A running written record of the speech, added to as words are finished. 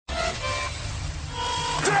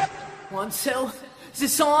1, 2. Is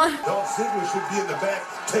this on? Dolph Ziggler should be in the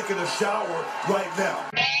back taking a shower right now.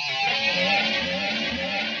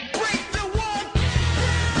 Break the wall,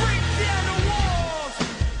 break down the walls.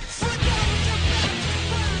 For those about to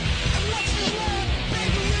fight, and what's the law?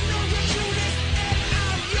 Baby, you know the Judas, and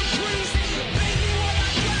I'm your priest. Baby, what I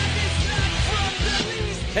got is not from the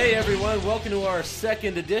least. Hey everyone, welcome to our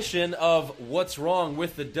second edition of What's Wrong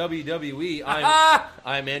with the WWE.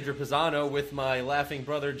 I'm Andrew Pisano with my laughing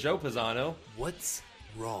brother Joe Pisano. What's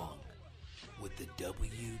wrong with the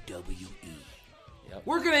WWE?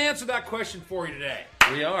 We're going to answer that question for you today.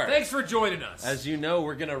 We are. Thanks for joining us. As you know,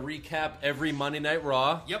 we're going to recap every Monday Night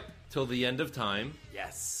Raw. Yep. Till the end of time.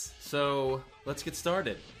 Yes. So, let's get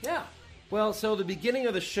started. Yeah. Well, so the beginning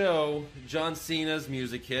of the show, John Cena's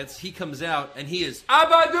music hits. He comes out and he is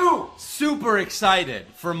Abadu! super excited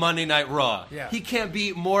for Monday Night Raw. Yeah. He can't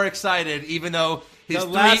be more excited, even though his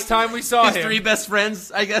last time we saw his him. three best friends,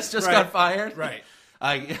 I guess, just got fired. Right.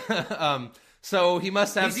 So he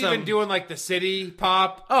must have He's some... even doing like the city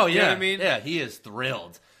pop. Oh, You yeah. know what I mean? Yeah, he is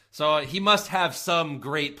thrilled. So he must have some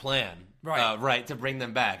great plan. Right. Right, to bring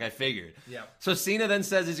them back, I figured. Yeah. So Cena then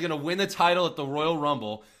says he's going to win the title at the Royal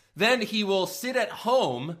Rumble. Then he will sit at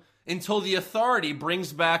home until the Authority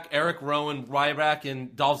brings back Eric Rowan, Ryback,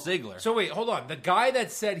 and Dolph Ziggler. So wait, hold on. The guy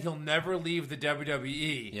that said he'll never leave the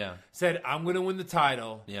WWE said, I'm going to win the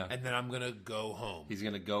title, and then I'm going to go home. He's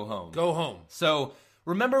going to go home. Go home. So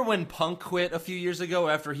remember when Punk quit a few years ago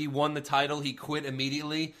after he won the title? He quit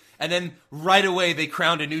immediately. And then right away they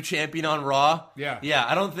crowned a new champion on Raw. Yeah. Yeah,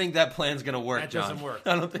 I don't think that plan's going to work, That John. doesn't work.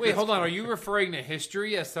 I don't think Wait, that's hold on. Are you referring to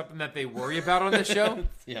history as something that they worry about on this show?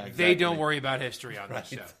 Yeah, exactly. They don't worry about history on this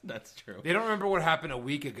show. That's true. They don't remember what happened a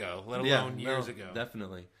week ago, let alone years ago.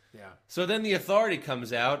 Definitely. Yeah. So then the Authority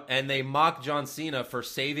comes out and they mock John Cena for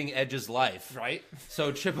saving Edge's life. Right.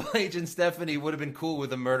 So Triple H and Stephanie would have been cool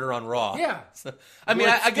with a murder on Raw. Yeah. So, I mean,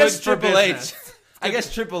 What's I guess good for Triple H. business. I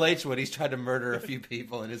guess Triple H would. He's tried to murder a few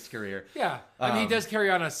people in his career. Yeah. And he does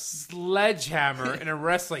carry on a sledgehammer in a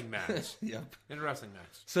wrestling match. Yep. In a wrestling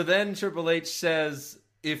match. So then Triple H says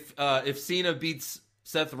if Cena beats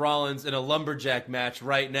Seth Rollins in a lumberjack match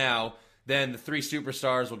right now, then the three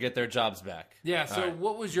superstars will get their jobs back. Yeah, so All right.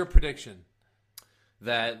 what was your prediction?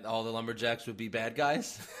 That all the lumberjacks would be bad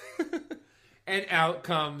guys? And out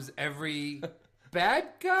comes every bad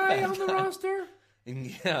guy on the roster?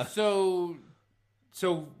 Yeah. So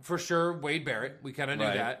for sure, Wade Barrett. We kind of knew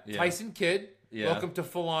Right, that. yeah. Tyson Kidd. Yeah. Welcome to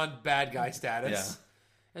full-on bad guy status. Yeah.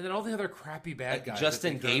 And then all the other crappy bad guys.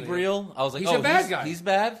 Justin that they currently- Gabriel? I was like, He's a bad guy. He's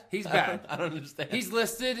bad? He's bad. I don't understand. He's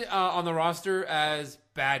listed on the roster as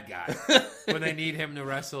bad guy when they need him to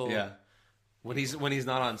wrestle. Yeah. When he's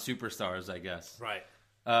not on Superstars, I guess. Right.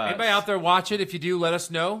 Anybody out there watch it? If you do, let us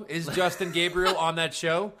know. Is Justin Gabriel on that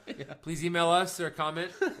show? Yeah. Please email us or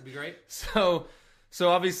comment. That'd be great. So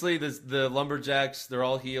obviously the Lumberjacks, they're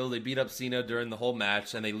all healed. They beat up Cena during the whole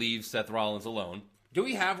match, and they leave Seth Rollins alone. Do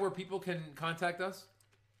we have where people can contact us?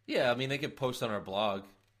 Yeah, I mean, they could post on our blog.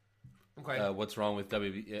 Okay. What's wrong with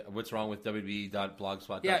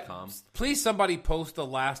WWE.blogspot.com. Yeah, please somebody post the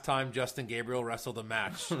last time Justin Gabriel wrestled a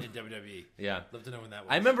match in WWE. Yeah. Love to know when that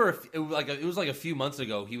was. I remember it was like a few months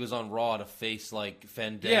ago. He was on Raw to face like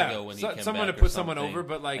Fandango when he came back. Someone to or put someone something. over,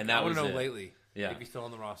 but like And I that want to was know it. lately. Yeah. If he's still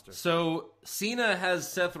on the roster. So Cena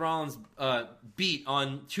has Seth Rollins beat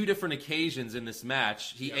on two different occasions in this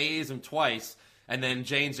match. He AAs him twice, and then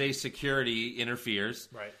J&J security interferes.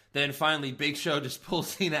 Right. Then finally, Big Show just pulls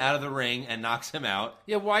Cena out of the ring and knocks him out.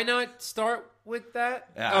 Yeah, why not start with that?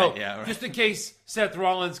 Yeah, yeah, right. Just in case Seth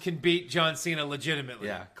Rollins can beat John Cena legitimately.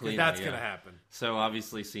 Yeah, 'Cause cleanly, that's yeah. going to happen. So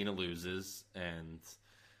obviously Cena loses, and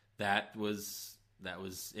that was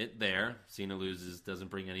it there. Cena loses, doesn't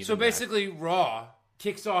bring anything So back. basically, Raw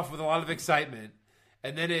kicks off with a lot of excitement,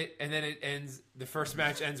 and then it ends. The first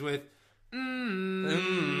match ends with,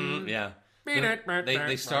 Yeah.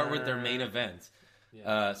 They start with their main event.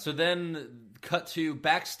 Yeah. So then, cut to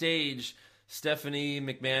backstage. Stephanie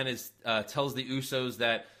McMahon tells the Usos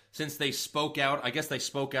that since they spoke out, I guess they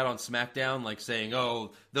spoke out on SmackDown, like saying,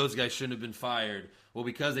 "Oh, those guys shouldn't have been fired." Well,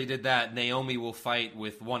 because they did that, Naomi will fight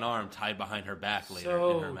with one arm tied behind her back later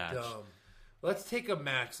in her match. Dumb. Let's take a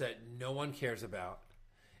match that no one cares about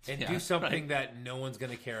and Yeah, do something right. that no one's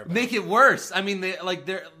going to care about. Make it worse. I mean, they're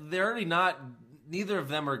already not. Neither of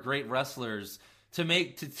them are great wrestlers. To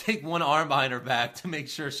take one arm behind her back to make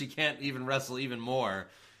sure she can't even wrestle even more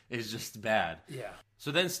is just bad. Yeah.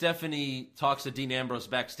 So then Stephanie talks to Dean Ambrose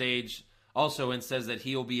backstage also and says that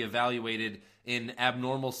he'll be evaluated in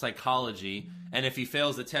abnormal psychology, and if he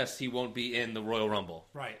fails the test, he won't be in the Royal Rumble.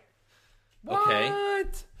 Right. Okay.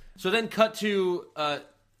 What? So then cut to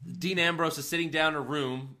Dean Ambrose is sitting down in a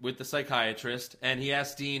room with the psychiatrist, and he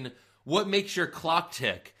asks Dean, "What makes your clock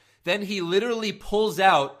tick?" Then he literally pulls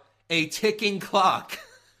out a ticking clock.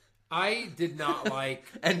 I did not like...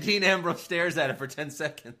 And Dean Ambrose stares at it for 10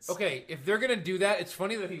 seconds. Okay, if they're going to do that, it's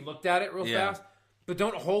funny that he looked at it real fast, but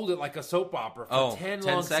don't hold it like a soap opera for 10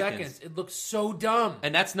 long seconds. It looks so dumb.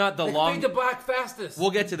 And that's not the Fade to black fastest.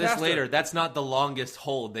 We'll get to this Faster. later. That's not the longest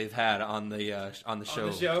hold they've had on the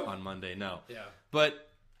show on Monday. No. Yeah. But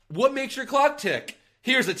what makes your clock tick?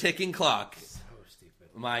 Here's a ticking clock. So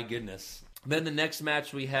stupid. My goodness. Then the next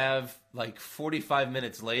match we have like 45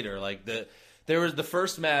 minutes later. Like there was the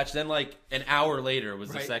first match, then like an hour later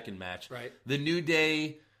was the second match. Right. The New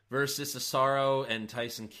Day versus Cesaro and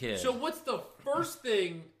Tyson Kidd. So what's the first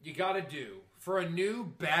thing you got to do for a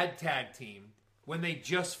new bad tag team when they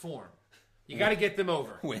just form? You got to get them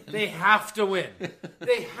over. Win. They have to win.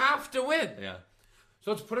 They have to win. Yeah.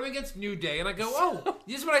 So let's put them against New Day, and I go, oh,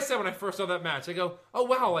 this is what I said when I first saw that match. I go, oh,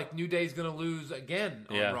 wow, like New Day's going to lose again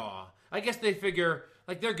on Raw. I guess they figure,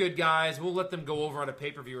 like, they're good guys. We'll let them go over on a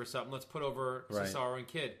pay-per-view or something. Let's put over Cesaro and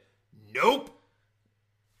Kidd. Nope.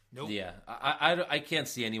 Yeah, I can't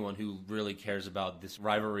see anyone who really cares about this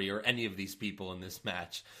rivalry or any of these people in this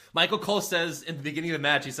match. Michael Cole says in the beginning of the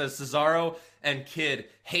match, he says, Cesaro and Kidd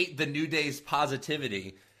hate the New Day's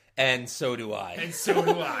positivity, and so do I. And so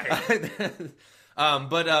do I.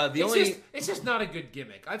 It's just not a good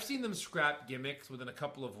gimmick. I've seen them scrap gimmicks within a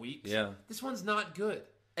couple of weeks. Yeah. This one's not good.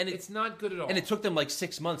 And it's not good at all. And it took them like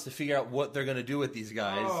 6 months to figure out what they're going to do with these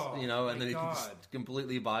guys, and then he just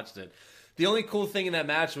completely botched it. The only cool thing in that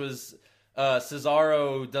match was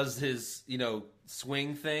Cesaro does his,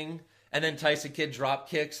 swing thing, and then Tyson Kidd drop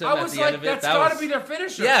kicks him at the end of it. That's got to be their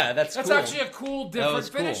finisher. Yeah, that's cool. That's actually a cool, different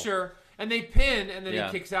finisher. And they pin, and then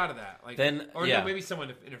he kicks out of that. No, maybe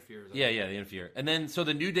someone interferes. Yeah, they interfere. And then, so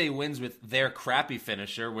the New Day wins with their crappy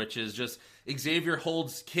finisher, which is just Xavier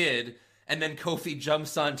holds Kidd, and then Kofi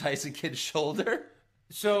jumps on Tyson Kidd's shoulder.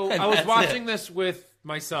 So I was watching this with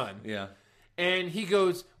my son. Yeah. And he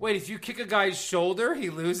goes, wait, if you kick a guy's shoulder,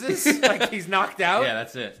 he loses? Like he's knocked out? Yeah,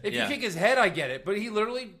 that's it. If you kick his head, I get it. But he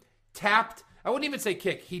literally tapped, I wouldn't even say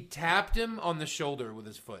kick. He tapped him on the shoulder with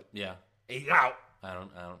his foot. Yeah. He's out. I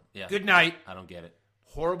don't, yeah. Good night. I don't get it.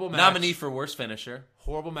 Horrible match. Nominee for worst finisher.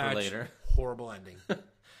 Horrible match. For later. Horrible ending.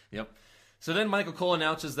 Yep. So then Michael Cole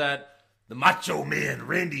announces that the Macho Man,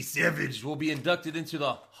 Randy Savage, will be inducted into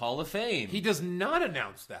the Hall of Fame. He does not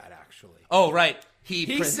announce that, actually. Oh, right.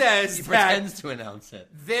 He says he pretends to announce it.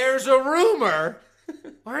 There's a rumor.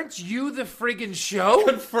 Aren't you the friggin' show?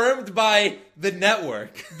 Confirmed by the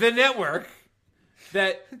network. The network.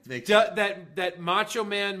 That Macho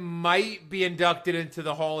Man might be inducted into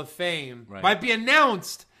the Hall of Fame. Right. Might be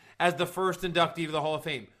announced as the first inductee to the Hall of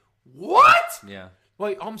Fame. What? Yeah.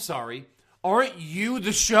 Wait, I'm sorry. Aren't you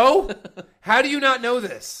the show? How do you not know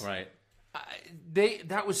this? Right.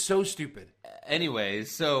 That was so stupid.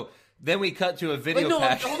 Anyways, so then we cut to a video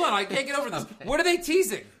pack. Hold on. I can't get over this. Okay. What are they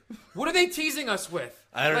teasing? What are they teasing us with?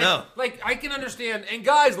 I don't know. Like, I can understand. And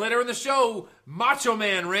guys, later in the show, Macho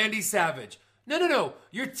Man, Randy Savage. No.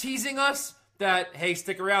 You're teasing us that, hey,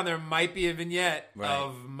 stick around. There might be a vignette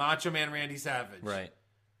of Macho Man, Randy Savage. Right.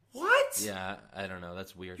 What? Yeah, I don't know.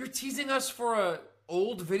 That's weird. You're teasing us for a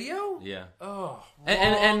old video? Yeah. Oh, wrong.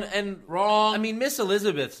 And wrong. I mean, Miss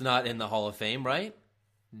Elizabeth's not in the Hall of Fame, right?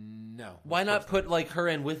 No. Why not put her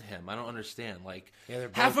in with him? I don't understand. They're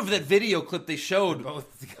both, half of that video clip they showed.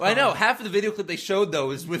 I know half of the video clip they showed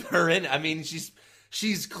though is with her in it. I mean,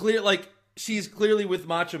 she's clearly with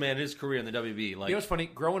Macho Man in his career in the WWE. You know what's funny?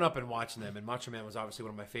 Growing up and watching them, and Macho Man was obviously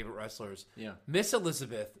one of my favorite wrestlers. Yeah. Miss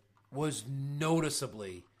Elizabeth was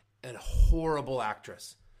noticeably a horrible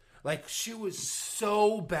actress. Like, she was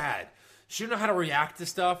so bad. She didn't know how to react to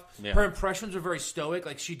stuff. Yeah. Her impressions were very stoic.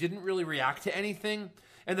 Like, she didn't really react to anything.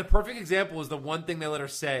 And the perfect example is the one thing they let her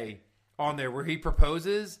say on there where he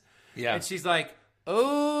proposes. Yeah. And she's like,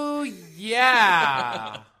 oh,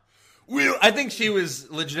 yeah. Well, I think she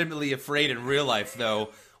was legitimately afraid in real life,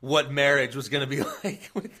 though, what marriage was going to be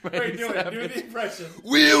like with Randy Savage. Do the impression.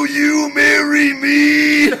 Will you marry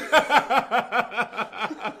me?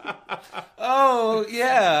 Oh,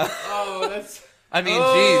 yeah. Oh, that's... I mean,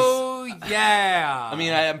 oh, yeah. I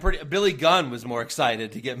mean, Billy Gunn was more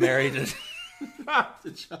excited to get married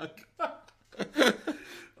to Chuck.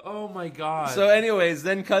 Oh, my God. So anyways,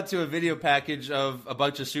 then cut to a video package of a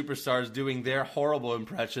bunch of superstars doing their horrible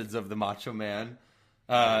impressions of the Macho Man.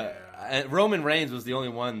 And Roman Reigns was the only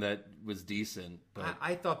one that was decent. But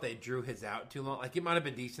I thought they drew his out too long. Like, it might have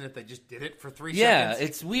been decent if they just did it for 3 yeah, seconds.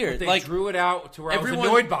 it's weird. But they like drew it out to where I was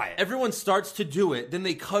annoyed by it. Everyone starts to do it, then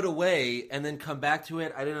they cut away and then come back to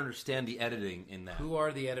it. I didn't understand the editing in that. Who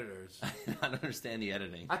are the editors? I don't understand the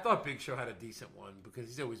editing. I thought Big Show had a decent one because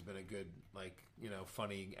he's always been a good, like,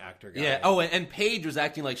 funny actor guy. Yeah. Oh, and Paige was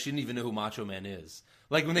acting like she didn't even know who Macho Man is.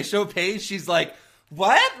 Like, when they show Paige, she's like,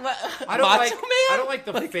 "What? I don't Macho like. Man?" I don't like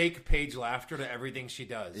the fake Paige laughter to everything she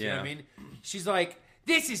does. You know what I mean? She's like,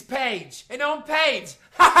 "This is Paige, and I'm Paige."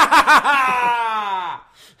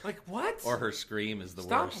 Like, what? Or her scream is the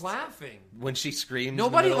Stop worst. laughing. When she screams,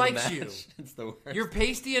 Nobody in the middle likes of the you. match, it's the worst. You're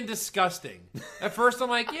pasty and disgusting. At first, I'm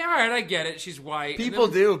like, yeah, all right, I get it. She's white. People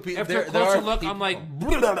And then do. After a closer look, I'm like,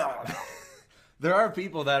 there are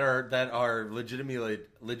people that are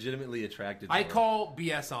legitimately attracted to I her. call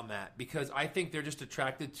BS on that because I think they're just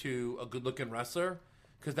attracted to a good-looking wrestler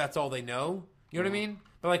because that's all they know. You know what I mean?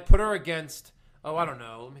 But, like, put her against, I don't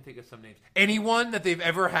know. Let me think of some names. Anyone that they've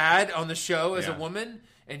ever had on the show as a woman,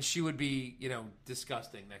 and she would be,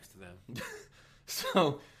 disgusting next to them.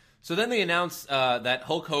 So then they announced that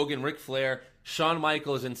Hulk Hogan, Ric Flair, Shawn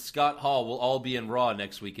Michaels, and Scott Hall will all be in Raw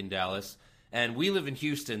next week in Dallas. And we live in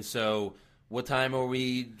Houston, so what time are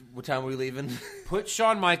we leaving? Put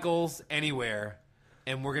Shawn Michaels anywhere,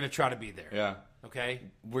 and we're going to try to be there. Yeah. Okay?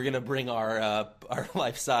 We're going to bring our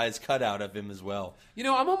life-size cutout of him as well.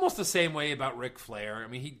 I'm almost the same way about Ric Flair. I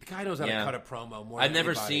mean, the guy knows how to cut a promo more than I've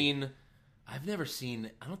never anybody. seen,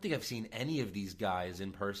 I don't think I've seen any of these guys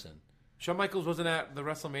in person. Shawn Michaels wasn't at the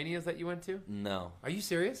WrestleManias that you went to? No. Are you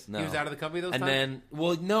serious? No. He was out of the company those times? And then,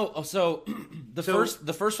 no. So the first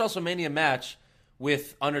WrestleMania match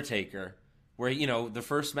with Undertaker, where the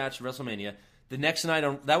first match of WrestleMania, the next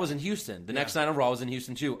night that was in Houston. The next night on Raw was in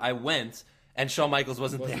Houston too. I went, and Shawn Michaels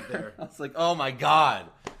wasn't there. I was like, oh my god,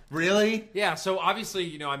 really? Yeah. So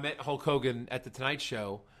obviously, I met Hulk Hogan at the Tonight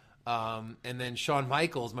Show, and then Shawn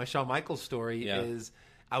Michaels. My Shawn Michaels story is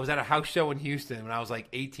I was at a house show in Houston when I was like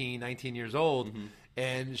 18, 19 years old. Mm-hmm.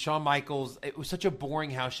 And Shawn Michaels, it was such a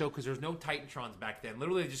boring house show because there was no Titantrons back then.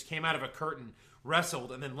 Literally, they just came out of a curtain,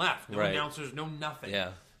 wrestled, and then left. No announcers, no nothing. Yeah.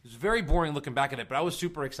 It was very boring looking back at it, but I was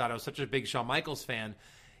super excited. I was such a big Shawn Michaels fan.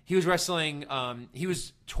 He was wrestling, he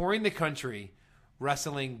was touring the country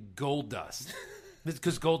wrestling Goldust.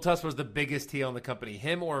 Because Goldust was the biggest heel in the company.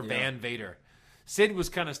 Him or Van Vader. Sid was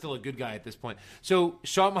kind of still a good guy at this point. So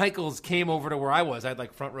Shawn Michaels came over to where I was. I had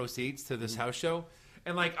like front row seats to this house show.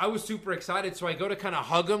 And like I was super excited. So I go to kind of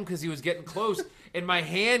hug him because he was getting close. And my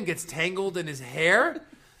hand gets tangled in his hair.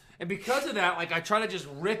 And because of that, like I try to just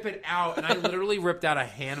rip it out. And I literally ripped out a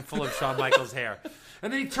handful of Shawn Michaels' hair.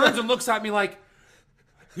 And then he turns and looks at me like,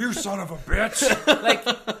 "You son of a bitch!" Like,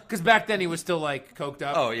 because back then he was still like coked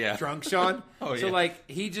up, drunk Shawn. So like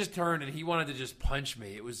he just turned and he wanted to just punch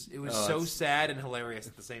me. It was so sad and hilarious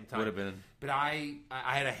at the same time. Would have been. But I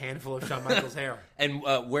had a handful of Shawn Michaels' hair. And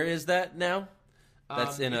where is that now?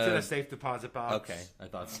 It's in a safe deposit box. Okay, I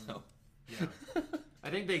thought so. Yeah, I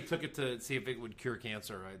think they took it to see if it would cure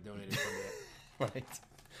cancer. I donated some of it. Right.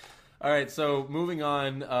 All right. So moving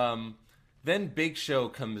on. Then Big Show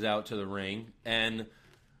comes out to the ring and.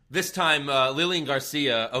 This time, Lillian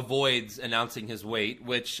Garcia avoids announcing his weight,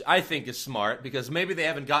 which I think is smart because maybe they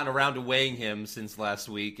haven't gotten around to weighing him since last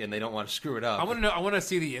week, and they don't want to screw it up. I want to know. I want to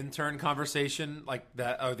see the intern conversation like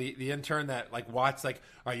that, or the intern that like watch like,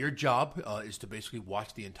 all right, your job is to basically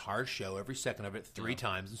watch the entire show, every second of it, 3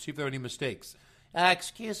 times, and see if there are any mistakes.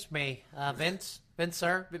 Excuse me, Vince,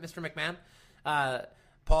 sir, Mr. McMahon,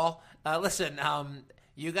 Paul. Listen,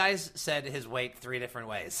 you guys said his weight 3 different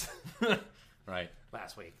ways, right?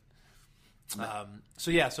 Last week.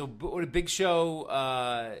 So Big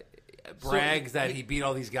Show brags that he beat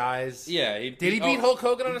all these guys. Yeah. Did he beat Hulk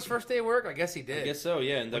Hogan on his first day of work? I guess he did. I guess so,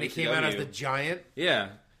 yeah. When he came out as the Giant. Yeah.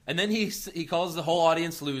 And then he calls the whole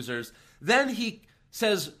audience losers. Then he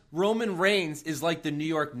says Roman Reigns is like the New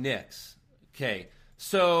York Knicks. Okay.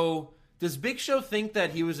 So does Big Show think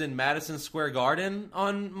that he was in Madison Square Garden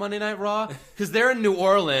on Monday Night Raw? Because they're in New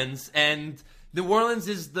Orleans, and... New Orleans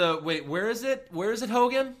is where is it? Where is it,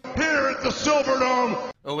 Hogan? Here at the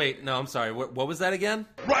Silverdome. Oh, wait, no, I'm sorry. What was that again?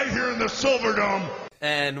 Right here in the Silverdome.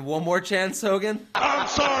 And one more chance, Hogan? I'm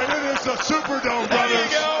sorry, it is the Superdome, brothers. There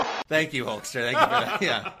you go. Thank you, Hulkster. Thank you for that.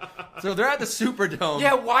 Yeah. So they're at the Superdome.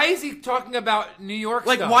 Yeah, why is he talking about New York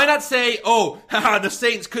stuff? Why not say, the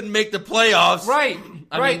Saints couldn't make the playoffs? Right.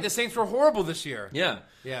 I mean, the Saints were horrible this year. Yeah.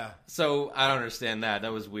 Yeah. So I don't understand that.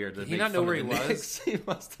 That was weird. Did he not know where he was? He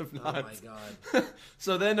must have not. Oh, my God.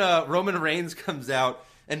 So then Roman Reigns comes out,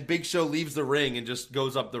 and Big Show leaves the ring and just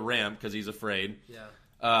goes up the ramp because he's afraid.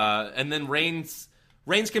 Yeah. And then Reigns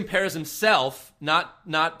Reigns compares himself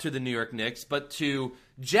not to the New York Knicks, but to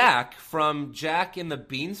Jack from Jack and the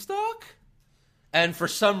Beanstalk. And for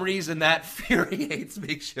some reason, that infuriates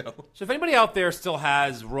Big Show. So if anybody out there still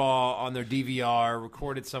has Raw on their DVR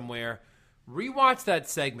recorded somewhere, rewatch that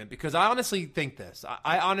segment, because I honestly think this.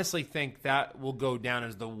 I honestly think that will go down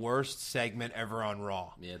as the worst segment ever on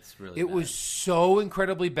Raw. Yeah, it's really It bad. was so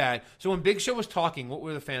incredibly bad. So when Big Show was talking, what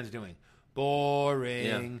were the fans doing?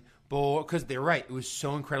 Boring. Because they're right. It was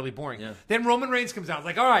so incredibly boring. Yeah. Then Roman Reigns comes out. It's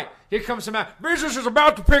like, all right, here comes some out. Business is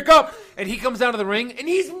about to pick up. And he comes out of the ring, and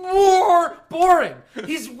he's more boring.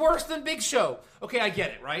 He's worse than Big Show. Okay, I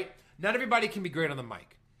get it, right? Not everybody can be great on the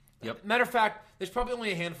mic. Yep. Matter of fact, there's probably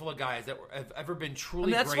only a handful of guys that have ever been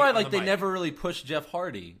truly that's great why, on like, the they mic. never really pushed Jeff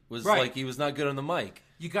Hardy. Was Right. like he was not good on the mic.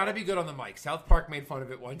 You got to be good on the mic. South Park made fun of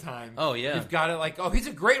it one time. Oh, yeah. You've got to, like, oh, he's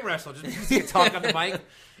a great wrestler just because he can talk on the mic.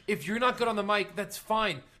 If you're not good on the mic, that's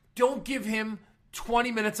fine. Don't give him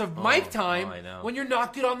 20 minutes of mic time I know. when you're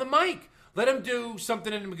not good on the mic. Let him do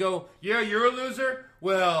something and go, yeah, you're a loser?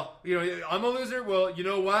 Well, I'm a loser? Well, you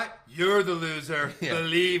know what? You're the loser. Yeah.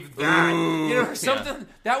 Believe that. Ooh. Something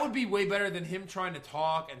that would be way better than him trying to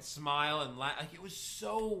talk and smile and laugh. Like, it was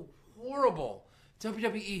so horrible.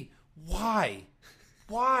 WWE, why?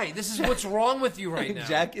 Why? This is what's wrong with you right now.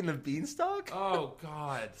 Jack and the Beanstalk? Oh,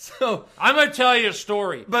 God. So, I'm going to tell you a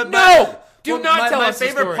story. but no! Do not tell my us the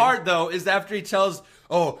favorite story. part, though, is after he tells,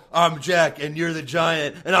 "Oh, I'm Jack, and you're the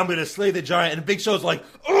Giant, and I'm going to slay the Giant," and Big Show's like,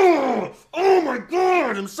 "Oh my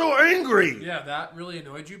God, I'm so angry." Yeah, that really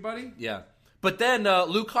annoyed you, buddy? Yeah. But then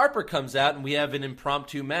Luke Harper comes out, and we have an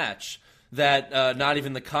impromptu match that not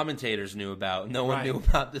even the commentators knew about. No one Right. knew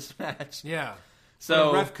about this match. Yeah.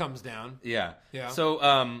 So the ref comes down. Yeah. Yeah.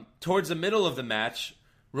 So towards the middle of the match,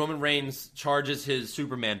 Roman Reigns charges his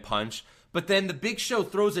Superman punch, but then the Big Show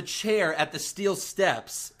throws a chair at the steel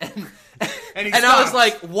steps, and And he I was stops.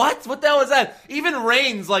 like, "What? What the hell is that?" Even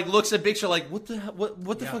Reigns looks at Big Show like, "What the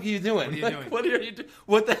what the Yeah. fuck are you doing? What are you Like, doing?" What are you doing?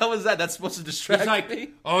 What the hell is that? That's supposed to distract He's like, me."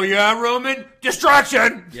 oh, yeah, Roman?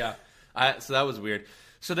 Distraction! Yeah. So that was weird.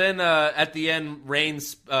 So then at the end,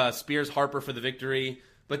 Reigns spears Harper for the victory.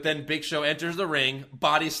 But then Big Show enters the ring,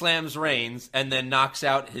 body slams Reigns, and then knocks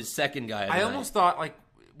out his second guy. I almost thought, like,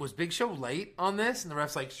 was Big Show late on this? And the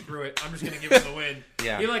ref's like, screw it. I'm just going to give him the win.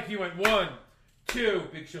 Yeah. He went 1, 2.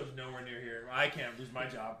 Big Show's nowhere near here. I can't lose my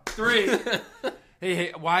job. 3.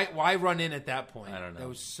 hey, why run in at that point? I don't know. That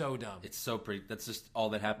was so dumb. It's so pretty. That's just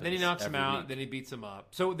all that happens. Then he knocks him every out. week. Then he beats him up.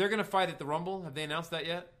 So they're going to fight at the Rumble? Have they announced that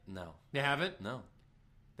yet? No. They haven't? No.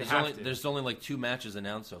 They There's have only, to. there's only like 2 matches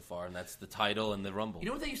announced so far, and that's the title and the Rumble. You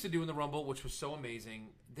know what they used to do in the Rumble, which was so amazing?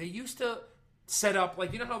 They used to set up,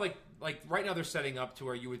 like, you know how, like right now they're setting up to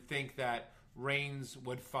where you would think that Reigns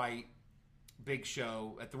would fight Big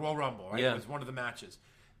Show at the Royal Rumble, right? Yeah. It was one of the matches.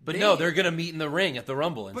 But no, they're going to meet in the ring at the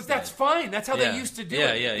Rumble instead. But that's fine. That's how Yeah. they used to do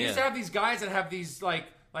Yeah, it. yeah, They used yeah. to have these guys that have these, like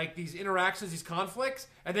these interactions, these conflicts,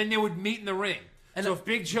 and then they would meet in the ring. And so if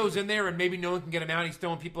Big Show's in there and maybe no one can get him out, he's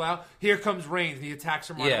throwing people out, here comes Reigns and he attacks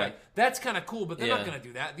him right Yeah. away. That's kind of cool, but they're not Yeah. going to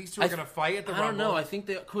do that. These two are going to fight at the Rumble. I don't know. I think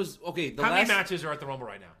they... Because, okay, the How last... many matches are at the Rumble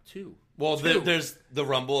right now? 2. Well, 2. There's the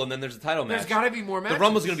Rumble, and then there's the title match. There's got to be more matches. The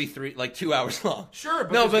Rumble's going to be 2 hours long. Sure,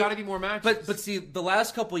 but there's got to be more matches. But see, the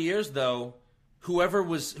last couple of years though, whoever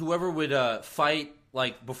would fight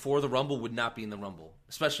like before the Rumble would not be in the Rumble.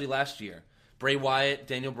 Especially last year, Bray Wyatt,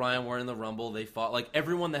 Daniel Bryan weren't in the Rumble. They fought like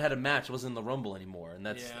everyone that had a match wasn't in the Rumble anymore, and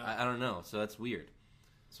that's I don't know. So that's weird.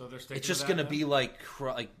 So they're sticking It's just going to be like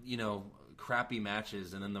crappy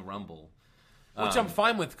matches, and then the Rumble. which I'm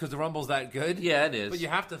fine with because the Rumble's that good. Yeah, it is. But you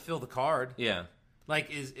have to fill the card. Yeah. Like,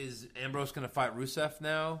 is Ambrose going to fight Rusev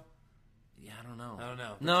now? Yeah, I don't know. I don't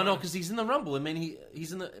know. No, because he's in the Rumble. I mean,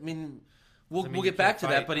 he's in the. I mean, we'll mean we'll he get back to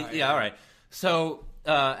can't that. fight? But all right. So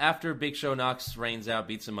after Big Show knocks Reigns out,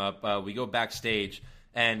 beats him up, we go backstage,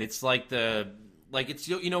 and it's it's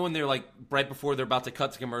when they're like right before they're about to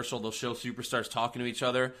cut to commercial, they'll show superstars talking to each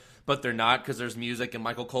other, but they're not because there's music and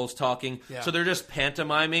Michael Cole's talking. Yeah. So they're just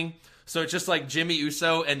pantomiming. So it's just like Jimmy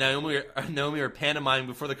Uso and Naomi are pantomiming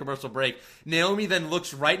before the commercial break. Naomi then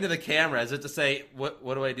looks right into the camera as if to say, "What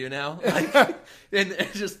do I do now?" And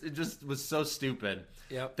it just was so stupid.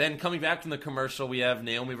 Yep. Then coming back from the commercial, we have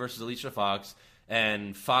Naomi versus Alicia Fox,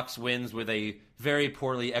 and Fox wins with a very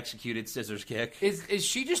poorly executed scissors kick. Is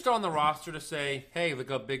she just on the roster to say, hey, look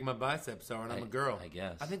how big my biceps are and I'm a girl? I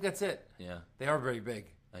guess. I think that's it. Yeah, They are very big.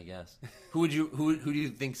 I guess. Who do you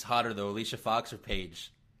think's hotter though, Alicia Fox or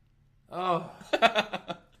Paige? Oh.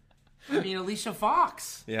 I mean, Alicia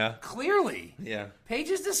Fox. Yeah. Clearly. Yeah. Paige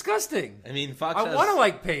is disgusting. I mean, Fox. I want to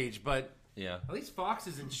like Paige, but Yeah. at least Fox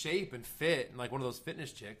is in shape and fit and like one of those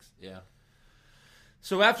fitness chicks. Yeah.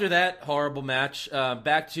 So after that horrible match,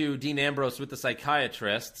 back to Dean Ambrose with the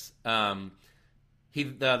psychiatrists.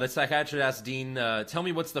 The psychiatrist asked Dean, tell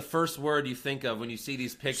me what's the first word you think of when you see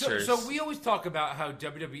these pictures. So we always talk about how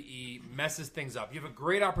WWE messes things up. You have a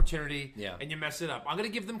great opportunity, and you mess it up. I'm going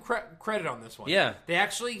to give them credit on this one. Yeah. They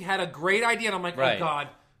actually had a great idea, and I'm like, Right. oh, God,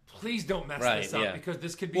 please don't mess this up, yeah. because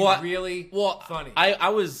this could be really funny. I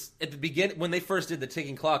was, at the beginning, when they first did the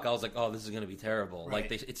ticking clock, I was like, oh, this is going to be terrible. Right.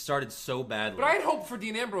 Like, it started so badly. But I had hope for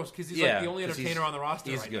Dean Ambrose, because he's like the only entertainer on the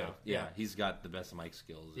roster He's right good. now. Yeah, he's got the best mic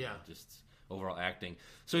skills. Yeah. And just overall acting.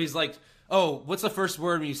 So he's like, oh, what's the first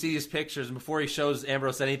word when you see these pictures? And before he shows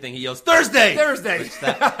Ambrose anything, he yells, Thursday! Thursday!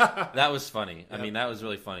 That was funny. I mean, that was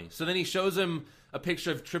really funny. So then he shows him a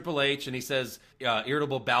picture of Triple H, and he says,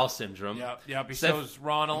 irritable bowel syndrome. Yep. He shows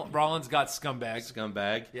Rollins got scumbag.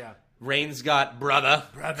 Scumbag. Yeah. Reigns got brother.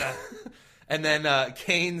 Brother. And then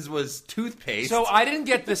Kane's was toothpaste. So I didn't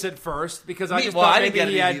get this at first, because I just thought maybe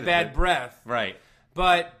he had bad breath. Right.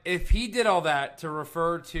 But if he did all that to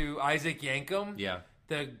refer to Isaac Yankem,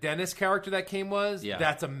 the Dennis character that Kane was,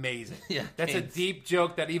 that's amazing. That's a deep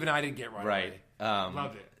joke that even I didn't get right away.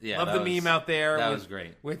 Loved it. Yeah, Love the meme out there. That was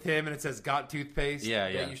great. With him, and it says "Got toothpaste." Yeah.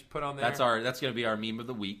 You should put on there. That's going to be our meme of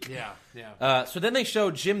the week. Yeah. So then they show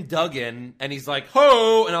Jim Duggan, and he's like,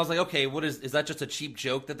 "Ho!" And I was like, "Okay, what is that? Just a cheap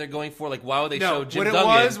joke that they're going for? Like, why would they show Jim Duggan?"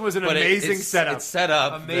 What it was an amazing setup. It's set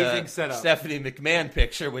up. Amazing setup. Stephanie McMahon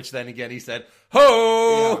picture, which then again he said,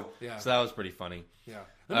 "Ho!" Yeah. So that was pretty funny. Yeah.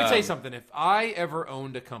 Let me tell you something. If I ever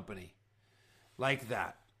owned a company like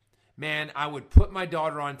that, man, I would put my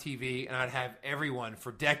daughter on TV, and I'd have everyone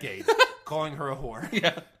for decades calling her a whore.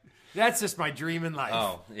 Yeah. That's just my dream in life.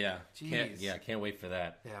 Oh, yeah. Jeez. Can't wait for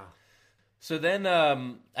that. Yeah. So then,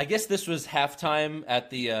 I guess this was halftime at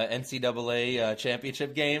the NCAA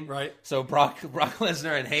championship game. Right. So Brock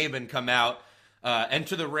Lesnar and Heyman come out,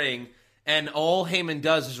 enter the ring, and all Heyman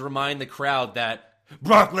does is remind the crowd that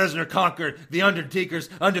Brock Lesnar conquered The Undertaker's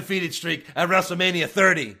undefeated streak at WrestleMania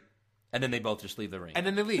 30. And then they both just leave the ring. And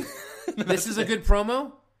then they leave. This is a good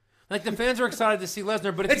promo? Like, the fans are excited to see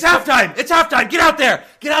Lesnar, but it's halftime! It's halftime! Get out there!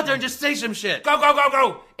 Get out there and just say some shit! Go, go, go,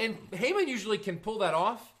 go! And Heyman usually can pull that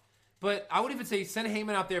off, but I would even say send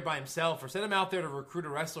Heyman out there by himself, or send him out there to recruit a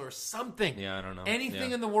wrestler or something. Yeah, I don't know.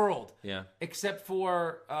 Anything in the world. Yeah. Except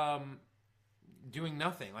for doing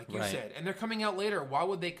nothing, like you said. And they're coming out later. Why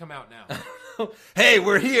would they come out now? Hey,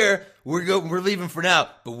 we're here. We're leaving for now,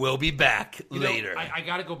 but we'll be back later. I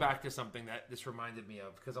got to go back to something that this reminded me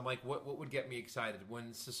of, because I'm like, what would get me excited?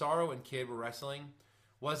 When Cesaro and Kidd were wrestling,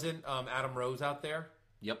 wasn't Adam Rose out there?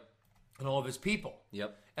 Yep. And all of his people.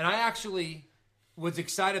 Yep. And I actually was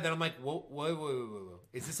excited that I'm like, whoa.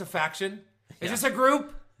 Is this a faction? Is this a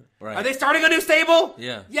group? Right. Are they starting a new stable?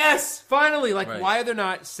 Yeah. Yes, finally. Like, Right. why are there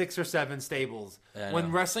not 6 or 7 stables? Yeah,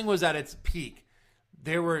 When wrestling was at its peak,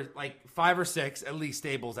 there were like 5 or 6 at least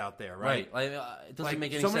stables out there, right? Like, it doesn't Like,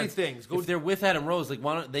 make any so sense. many things. If they're with Adam Rose, like,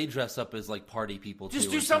 why don't they dress up as like party people Just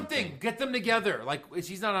too? do or something. Get them together. Like,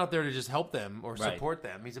 he's not out there to just help them or Right. support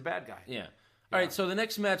them. He's a bad guy. Yeah. All right, so the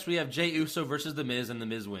next match we have Jey Uso versus The Miz, and The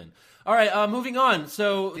Miz win. All right, moving on.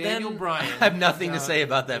 So Daniel then Bryan. I have nothing to say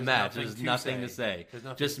about that There's match. nothing There's to nothing to say. say. There's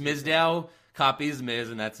nothing Just to Mizdow copies Miz,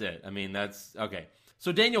 and that's it. I mean, that's okay.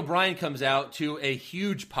 So Daniel Bryan comes out to a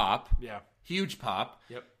huge pop. Yeah. Huge pop.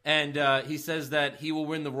 Yep. And he says that he will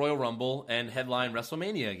win the Royal Rumble and headline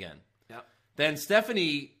WrestleMania again. Yep. Then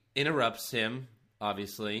Stephanie interrupts him,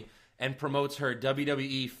 obviously, and promotes her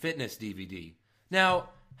WWE Fitness DVD. Now,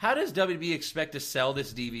 how does WWE expect to sell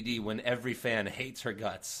this DVD when every fan hates her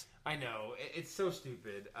guts? I know. It's so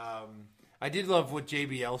stupid. I did love what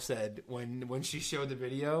JBL said when she showed the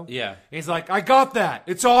video. Yeah. He's like, I got that.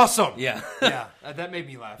 It's awesome. Yeah. Yeah. That made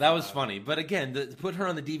me laugh. That was funny. But again, to put her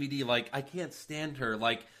on the DVD, like, I can't stand her.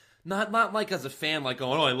 Like, not like as a fan, like,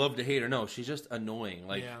 oh, I love to hate her. No, she's just annoying.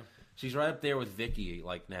 Like, she's right up there with Vicky,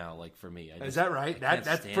 like, now, like, for me. Is that right?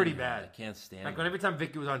 That's pretty bad. I can't stand Like, her. when every time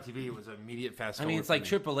Vicky was on TV, it was an immediate fast forward. I mean, it's for like me.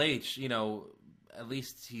 Triple H, you know, at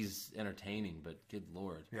least he's entertaining, but good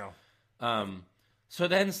Lord. Yeah. So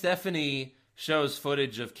then Stephanie shows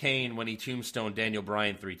footage of Kane when he tombstoned Daniel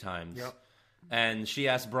Bryan 3 times. Yep. And she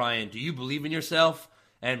asks Bryan, do you believe in yourself?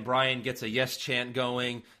 And Bryan gets a yes chant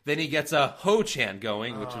going. Then he gets a ho chant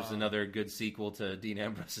going, which was another good sequel to Dean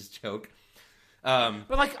Ambrose's joke. But,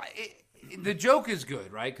 like, the joke is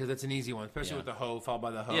good, right? Because it's an easy one, especially with the ho followed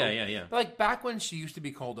by the ho. Yeah. But, like, back when she used to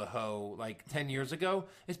be called a ho, like, 10 years ago,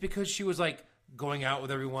 it's because she was, like, going out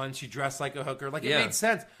with everyone. She dressed like a hooker. Like, it made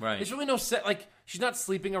sense. Right. There's really no set. Like, she's not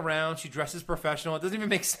sleeping around. She dresses professional. It doesn't even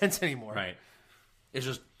make sense anymore. Right. It's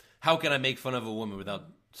just, how can I make fun of a woman without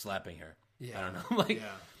slapping her? Yeah. I don't know. Like,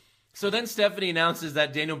 So then Stephanie announces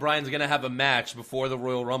that Daniel Bryan's going to have a match before the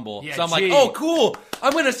Royal Rumble. Yeah, so I'm gee. like, oh, cool.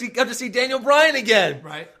 I'm going to get to see Daniel Bryan again.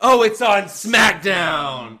 Right. Oh, it's on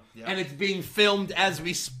SmackDown. Yeah. And it's being filmed as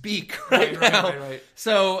we speak right now. Right.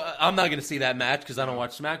 So I'm not going to see that match because I don't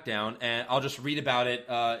watch SmackDown. And I'll just read about it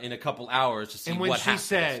in a couple hours to see And when what she happens.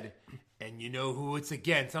 said, and you know who it's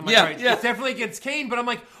against, I'm like, Yeah, all right, yeah. it's definitely against Kane, but I'm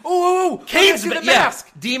like, oh, Kane's the the mask.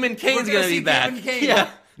 Demon Kane's We're going gonna to be see back. Demon Kane. Yeah.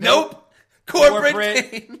 Nope.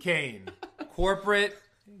 Corporate Kane. Kane. Corporate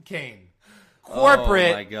Kane.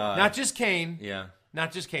 Corporate. Oh, my God. Not just Kane. Yeah.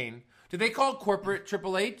 Not just Kane. Do they call corporate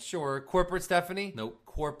Triple H or corporate Stephanie? Nope.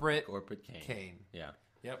 Corporate Kane. Kane. Yeah.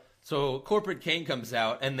 Yep. So Corporate Kane comes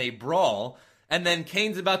out and they brawl, and then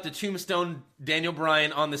Kane's about to tombstone Daniel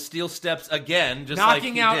Bryan on the steel steps again, just Knocking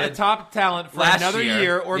like he out did a top talent for last another year.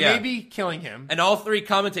 year, or Yeah. maybe killing him. And all three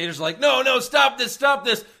commentators are like, no, stop this.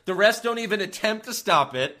 The rest don't even attempt to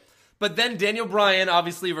stop it. But then Daniel Bryan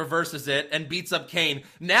obviously reverses it and beats up Kane.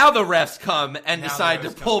 Now the refs come and Now decide the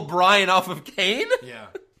to refs pull Bryan off of Kane? Yeah.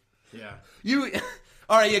 Yeah.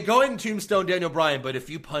 All right, go ahead and tombstone Daniel Bryan, but if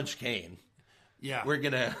you punch Kane, Yeah. we're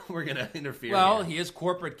gonna interfere. Well, here. he is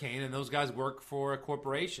corporate Kane, and those guys work for a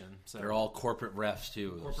corporation. So They're all corporate refs,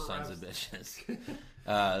 too. Those Corporate sons of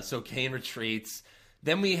bitches. So Kane retreats.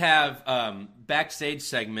 Then we have backstage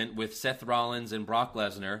segment with Seth Rollins and Brock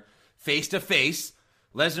Lesnar face-to-face.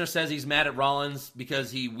 Lesnar says he's mad at Rollins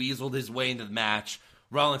because he weaseled his way into the match.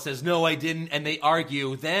 Rollins says, no, I didn't, and they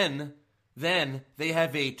argue. Then they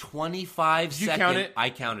have a 25-second... Did you count it? I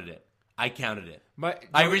counted it. But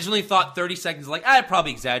I originally thought 30 seconds, I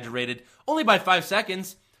probably exaggerated. Only by 5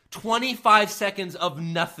 seconds. 25 seconds of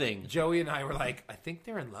nothing. Joey and I were like, I think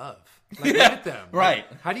they're in love. Like, look at them. Right.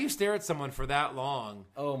 Like, how do you stare at someone for that long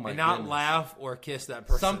Oh, my and not goodness. laugh or kiss that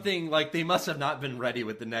person? Something like they must have not been ready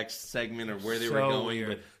with the next segment or where they were So going. weird.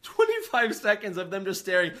 But 25 seconds of them just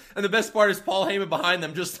staring, and the best part is Paul Heyman behind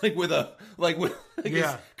them, just with Yeah.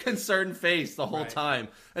 his concerned face the whole Right. time,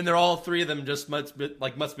 and they're all three of them just must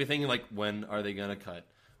be thinking when are they gonna cut?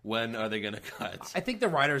 When are they gonna cut? I think the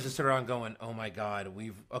writers just sit around going, oh my God,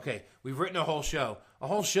 we've written a whole show.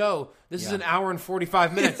 This is an hour and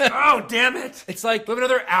 45 minutes. Oh, damn it. It's like We have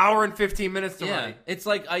another hour and 15 minutes to write. it's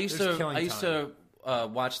like I used They're to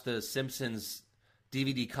killing watch the Simpsons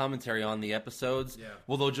DVD commentary on the episodes. Yeah.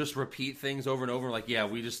 Well, they'll just repeat things over and over. Like, the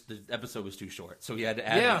episode was too short, so we had to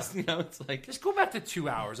add Yeah. this. It's like Just go back to 2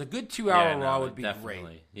 hours. A good 2 hour no, Raw would be definitely.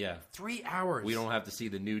 great. Yeah, 3 hours. we don't have to see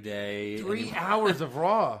the New Day. 3 hours of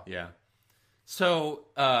Raw. Yeah. So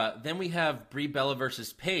then we have Brie Bella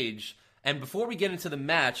versus Paige, and before we get into the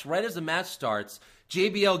match, right as the match starts,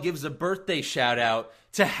 JBL gives a birthday shout out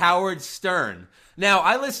to Howard Stern. Now,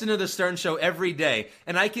 I listen to the Stern Show every day,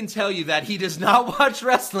 and I can tell you that he does not watch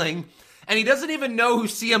wrestling, and he doesn't even know who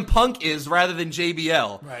CM Punk is rather than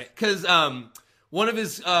JBL. Right. Because one of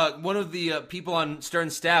the people on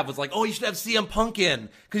Stern's staff was like, "Oh, you should have CM Punk in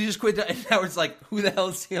because he just quit." And Howard's like, "Who the hell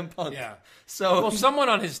is CM Punk?" Yeah. So Well, someone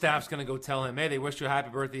on his staff's going to go tell him, hey, they wished you a happy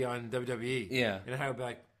birthday on WWE. Yeah. And Howard would be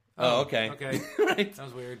like, Oh, okay. Okay. Right. That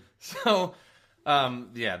was weird. So,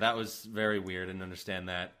 that was very weird. I didn't understand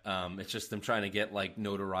that. It's just them trying to get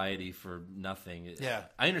notoriety for nothing. Yeah.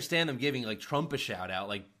 I understand them giving Trump a shout out,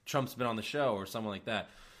 like Trump's been on the show or something like that.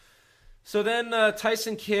 So then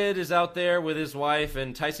Tyson Kidd is out there with his wife,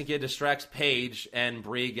 and Tyson Kidd distracts Paige, and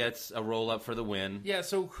Brie gets a roll up for the win. Yeah,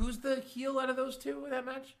 so who's the heel out of those two in that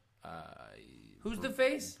match? Who's the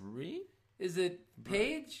face? Brie? Is it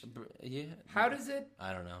Paige? Yeah. How does it?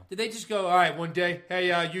 I don't know. Did they just go, all right, one day,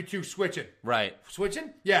 hey, you two switching? Right. Switching?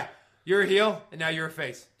 Yeah. You're a heel, and now you're a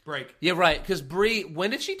face. Break. Yeah, right. Because Brie, when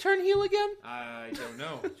did she turn heel again? I don't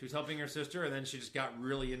know. She was helping her sister, and then she just got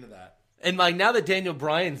really into that. And now that Daniel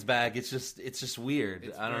Bryan's back, it's just weird.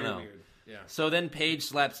 It's I don't very know. weird. Yeah. So then Paige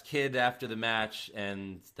slaps Kidd after the match,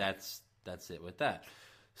 and that's it with that.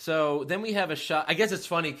 So then we have a shot. I guess it's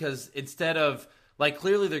funny because instead of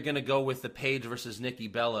clearly they're gonna go with the Paige versus Nikki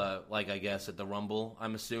Bella, I guess at the Rumble.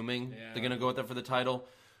 I'm assuming they're gonna go with that for the title.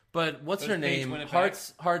 But what's her Paige name? win it back?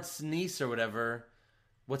 Hart's niece or whatever.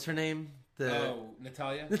 What's her name?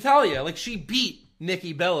 Natalia? Natalia. She beat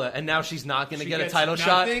Nikki Bella, and now she's not gonna She get a gets title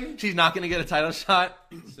nothing? shot. She's not gonna get a title shot.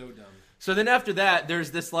 So dumb. So then after that,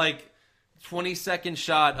 there's this 20-second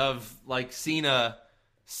shot of Cena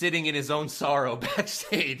sitting in his own sorrow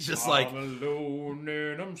backstage, just I'm alone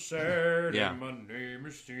and I'm sad Yeah. and my name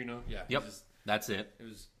is Cena. Yeah. yep, that's it. It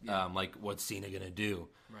was What's Cena gonna do?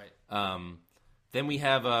 right. Then we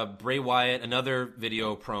have Bray Wyatt, another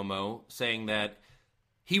video promo saying that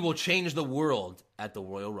he will change the world at the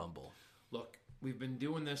Royal Rumble. Look, we've been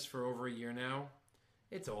doing this for over a year now.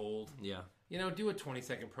 It's old. Yeah. Do a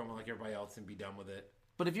 20-second promo like everybody else and be done with it.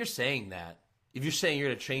 But if you're saying that, if you're saying you're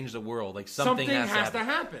going to change the world, like something has to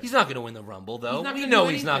happen. He's not going to win the Rumble, though. We know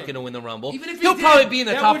he's not going to win the Rumble. Even if he'll probably be in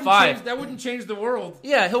the top 5. That wouldn't change the world.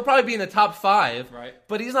 Yeah, he'll probably be in the top 5. Right.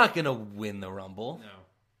 But he's not going to win the Rumble. No.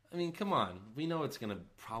 I mean, come on. We know it's going to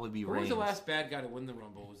probably be Who Reigns. was the last bad guy to win the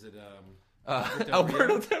Rumble? Was it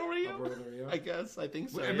Alberto Del Rio? Alberto Del Rio? I guess. I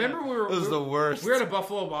think so. I remember it was the worst. We were at a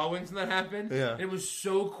Buffalo Wild Wings and that happened. Yeah. And it was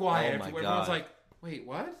so quiet. Oh, my Everyone God. was like, wait,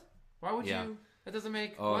 what? Why would you? That doesn't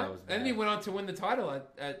make Oh, what? that was And then bad. he went on to win the title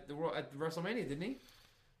at WrestleMania, didn't he?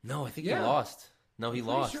 No, I think Yeah. he lost. No, he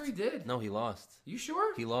lost. Pretty sure he did. No, he lost. You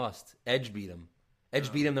sure? He lost. Edge beat him.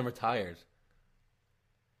 Edge beat him, then retired.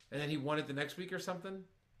 And then he won it the next week or something?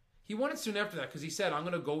 He won it soon after that because he said, I'm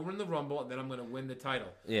going to go win the Rumble and then I'm going to win the title.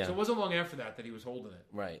 Yeah. So it wasn't long after that he was holding it.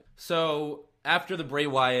 Right. So after the Bray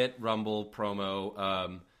Wyatt Rumble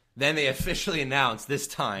promo, then they officially announced this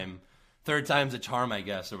time, third time's a charm, I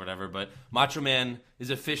guess, or whatever, but Macho Man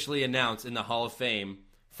is officially announced in the Hall of Fame,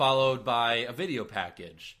 followed by a video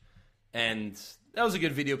package. And that was a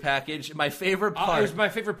good video package. My favorite part... It was my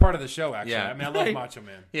favorite part of the show, actually. Yeah. I mean, I love Macho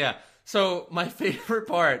Man. Yeah. So my favorite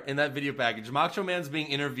part in that video package, Macho Man's being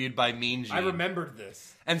interviewed by Mean Gene. I remembered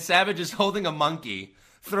this. And Savage is holding a monkey,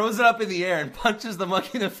 throws it up in the air and punches the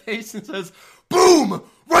monkey in the face and says, "Boom!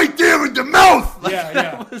 Right there in the mouth!" Like,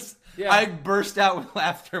 that was... Yeah. I burst out with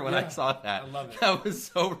laughter when I saw that. I love it. That was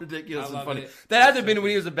so ridiculous I and love funny. it. That had to have been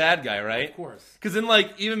when he was a bad guy, right? Of course. Because then,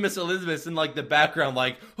 like, even Miss Elizabeth's in, like, the background,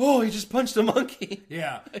 like, oh, he just punched a monkey.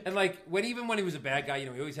 Yeah. And, like, even when he was a bad guy, you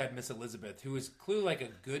know, he always had Miss Elizabeth, who was clearly, like, a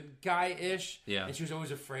good guy-ish. Yeah. And she was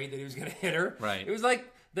always afraid that he was going to hit her. Right. It was, like,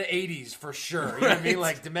 the 80s for sure. You know what I mean? Right.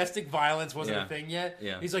 Like, domestic violence wasn't Yeah. a thing yet.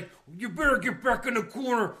 Yeah. He's like, you better get back in the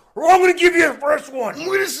corner or I'm going to give you a fresh one. I'm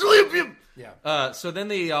going to slip you. Yeah. So then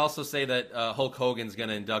they also say that Hulk Hogan's going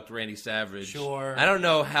to induct Randy Savage. Sure. I don't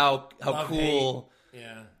know how Love, cool,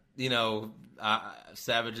 Yeah. you know,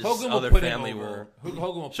 Savage's Hogan will other put family him over. were.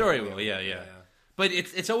 Hogan will Sure put he him will, over. yeah. But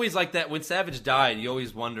it's always like that. When Savage died, you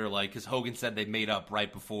always wonder, like, because Hogan said they made up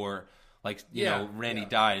right before, like, you know, Randy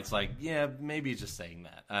died. It's like, yeah, maybe he's just saying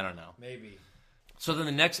that. I don't know. Maybe. So then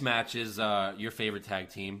the next match is your favorite tag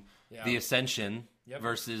team, The Ascension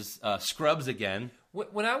versus Scrubs again.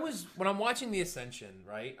 When I'm watching The Ascension,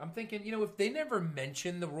 right, I'm thinking, you know, if they never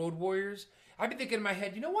mention the Road Warriors, I'd be thinking in my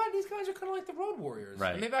head, you know what, these guys are kind of like the Road Warriors.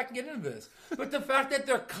 Right. Maybe I can get into this. But the fact that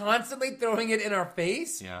they're constantly throwing it in our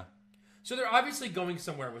face, Yeah. so they're obviously going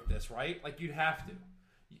somewhere with this, right? Like, you'd have to.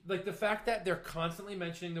 Like, the fact that they're constantly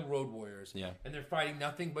mentioning the Road Warriors, and they're fighting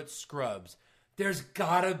nothing but scrubs, there's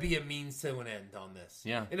gotta be a means to an end on this.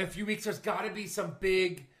 Yeah. In a few weeks, there's gotta be some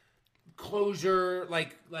big closure,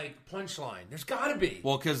 like punchline. There's gotta be.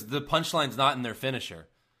 Well, because the punchline's not in their finisher.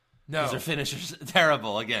 No. Because their finisher's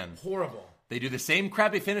terrible again. Horrible. They do the same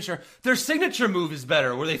crappy finisher. Their signature move is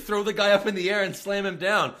better, where they throw the guy up in the air and slam him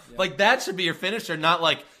down. Yeah. Like, that should be your finisher, not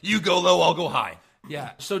like, you go low, I'll go high.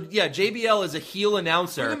 Yeah. So, yeah, JBL is a heel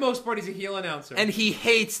announcer. For the most part, he's a heel announcer. And he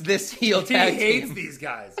hates this heel tag He hates team. these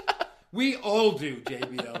guys. We all do,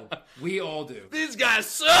 JBL. We all do. These guys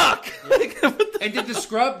suck! And did the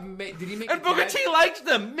scrub, did he make And a Booker tag? T likes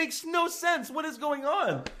them. Makes no sense. What is going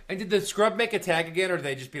on? And did the scrub make a tag again, or did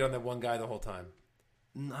they just beat on that one guy the whole time?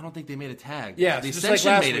 I don't think they made a tag. Yeah, the just like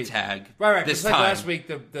Ascension last made week. a tag. Right. This Just like time. last week,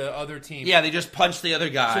 the other team. Yeah, they just punched the other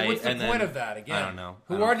guy. So what's the and point then, of that again? I don't know.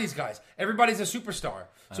 Who are these guys? Everybody's a superstar.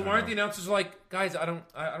 So why aren't the announcers like, guys? I don't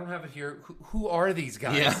have it here. Who are these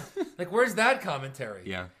guys? Yeah. Like, where's that commentary?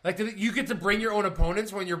 Yeah. Like, you get to bring your own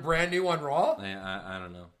opponents when you're brand new on Raw? I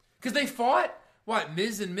don't know. Because they fought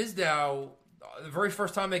Miz and Mizdow the very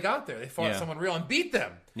first time they got there. They fought someone real and beat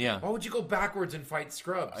them. Yeah. Why would you go backwards and fight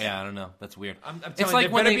scrubs? Yeah, I don't know. That's weird. I'm telling you,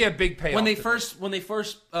 there better be a big payoff. When they to first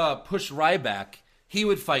pushed Ryback, he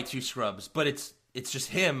would fight two scrubs, but it's just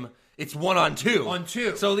him. It's 1-on-2. On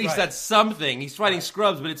two. So at least Right. that's something. He's fighting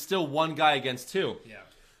scrubs, but it's still one guy against two. Yeah.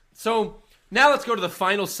 So now let's go to the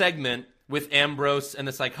final segment with Ambrose and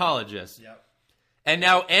the psychologist. Yep. And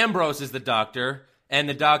now Ambrose is the doctor, and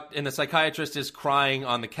the psychiatrist is crying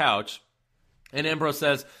on the couch. And Ambrose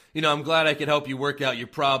says, you know, I'm glad I could help you work out your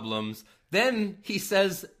problems. Then he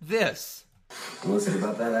says this. Listen,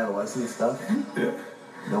 about that adolescent stuff,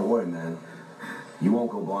 don't worry, man. You won't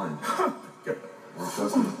go blind. Don't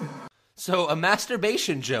trust me. So a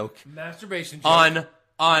masturbation joke Masturbation joke.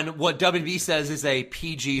 on what WB says is a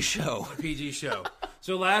PG show. PG show.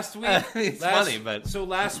 So last week, It's funny, but so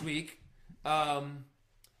last week,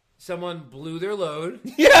 someone blew their load,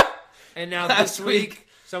 yeah. and now Last this week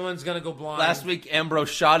someone's gonna go blind. Last week Ambrose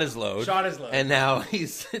shot his load. Shot his load. And now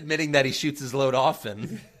he's admitting that he shoots his load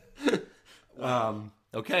often.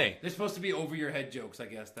 Okay. They're supposed to be over your head jokes, I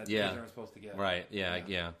guess. That Yeah. kids aren't supposed to get. Right.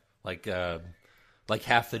 Yeah. Like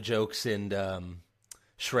half the jokes in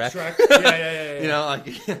Shrek. Yeah. You know, like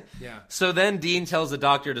Yeah. So then Dean tells the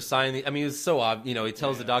doctor to sign the. I mean, it's so obvious. You know, he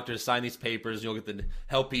tells the doctor to sign these papers. You'll get the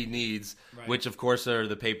help he needs, which of course are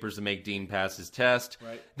the papers to make Dean pass his test.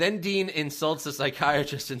 Right. Then Dean insults the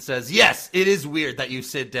psychiatrist and says, "Yes, it is weird that you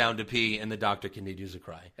sit down to pee," and the doctor continues to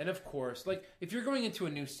cry. And of course, like if you're going into a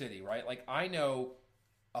new city, right? Like I know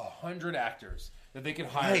 100 actors that they could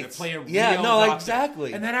hire to play a real doctor.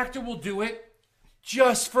 exactly. And that actor will do it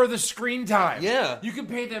just for the screen time. Yeah. You can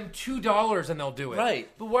pay them $2 and they'll do it. Right.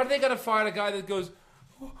 But why do they got to find a guy that goes,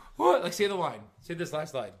 what? Like say the line. Say this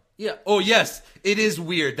last line. Yeah. Oh, yes, it is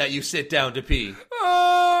weird that you sit down to pee.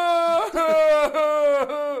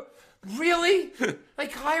 Really?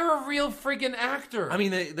 Like hire a real friggin' actor. I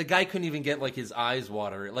mean, the guy couldn't even get like his eyes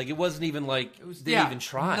water. Like it wasn't even like didn't even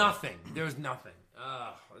try. Nothing. There was nothing.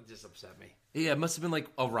 It just upset me. Yeah, it must have been like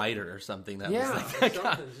a writer or something that Yeah, was like that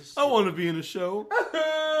guy. something. Just- I want to be in a show.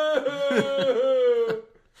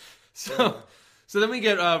 So then we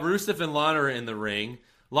get Rusev and Lana in the ring.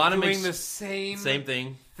 Lana Doing makes the same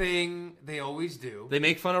thing. they always do. They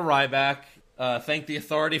make fun of Ryback, thank the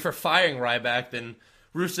Authority for firing Ryback. Then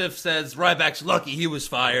Rusev says Ryback's lucky he was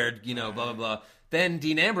fired, you know, blah, blah, blah. Then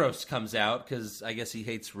Dean Ambrose comes out because I guess he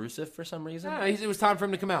hates Rusev for some reason. Yeah, it was time for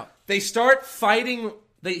him to come out. They start fighting.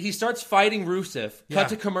 He starts fighting Rusev. Yeah. Cut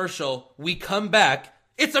to commercial. We come back.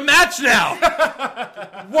 It's a match now.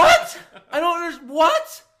 What? I don't understand.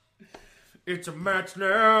 What? It's a match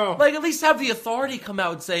now. Like, at least have the Authority come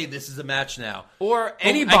out and say this is a match now. Or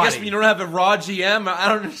anybody. I guess you don't have a Raw GM. I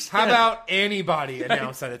don't understand. How about anybody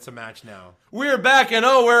announce that it's a match now? We're back and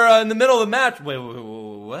we're in the middle of the match. Wait,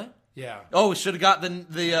 what? Yeah. Oh, we should have got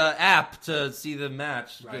the app to see the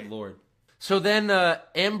match. Right. Good Lord. So then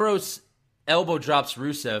Ambrose elbow drops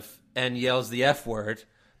Rusev and yells the F word,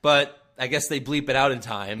 but I guess they bleep it out in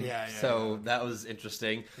time. So that was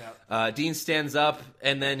interesting. Yeah. Dean stands up,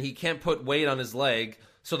 and then he can't put weight on his leg,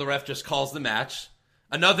 so the ref just calls the match.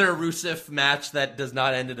 Another Rusev match that does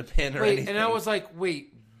not end in a pin or anything. And I was like,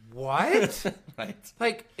 wait, what? Right.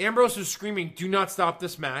 Like, Ambrose was screaming, do not stop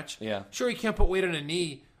this match. Yeah. Sure, he can't put weight on a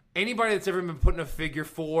knee. Anybody that's ever been put in a figure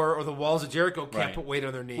four or the walls of Jericho can't Right. put weight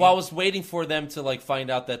on their knee. Well, I was waiting for them to like find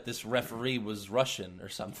out that this referee was Russian or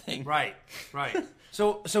something. Right.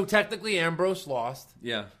 So technically Ambrose lost.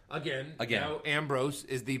 Yeah. Again. Again. Now Ambrose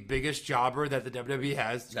is the biggest jobber that the WWE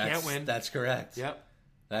has. Can't win. That's correct. Yep.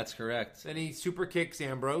 That's correct. And he super kicks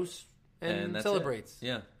Ambrose and that's celebrates. it.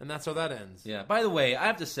 Yeah. And that's how that ends. Yeah. By the way, I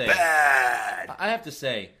have to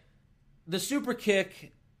say, the super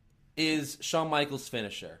kick is Shawn Michaels'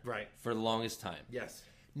 finisher. Right. For the longest time. Yes.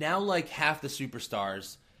 Now, like half the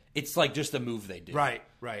superstars, it's like just a move they do. Right.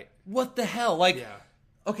 What the hell? Like, Yeah.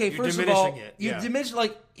 okay, You're first of all, diminishing it, you yeah. diminish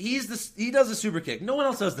like he does a super kick. No one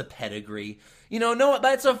else does the pedigree. You know, no,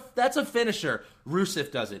 that's a finisher.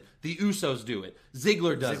 Rusev does it. The Usos do it.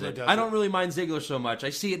 Ziggler does it. I don't really mind Ziggler so much. I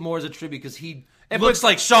see it more as a tribute because he looks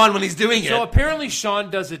like Shawn when he's doing So it. apparently Shawn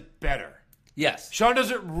does it better. Yes. Shawn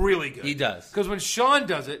does it really good. He does. Because when Shawn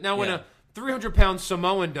does it, now when Yeah. a 300-pound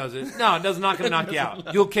Samoan does it, no, it's not going to knock you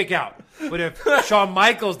out. You'll kick out. But if Shawn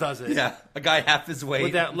Michaels does it, Yeah, a guy half his weight.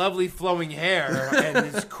 with that lovely flowing hair and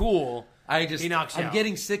it's cool, he knocks you I'm out.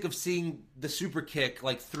 getting sick of seeing the super kick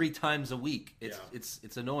like 3 times a week. It's Yeah.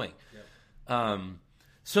 it's annoying.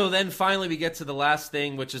 So then finally we get to the last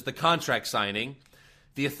thing, which is the contract signing.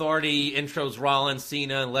 The Authority intros Rollins,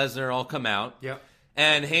 Cena, and Lesnar all come out. Yep.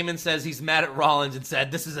 And Heyman says he's mad at Rollins and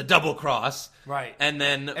said this is a double cross. Right. And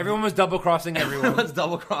then Everyone was double-crossing everyone. everyone's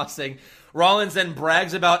double crossing. Rollins then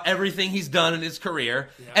brags about everything he's done in his career.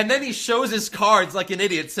 And then he shows his cards like an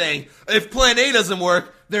idiot saying, if plan A doesn't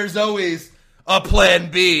work, there's always a plan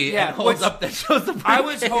B. Yeah, and holds which- up that shows the I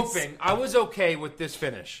was briefcase. hoping, I was okay with this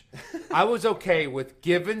finish. I was okay with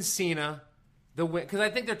giving Cena the win, because I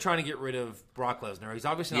think they're trying to get rid of Brock Lesnar. He's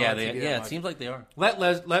obviously not Yeah, on TV that it much. seems like they are. Let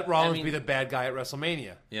Rollins I mean- be the bad guy at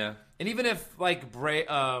WrestleMania. Yeah. And even if like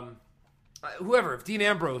whoever, if Dean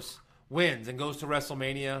Ambrose wins and goes to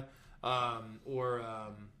WrestleMania, or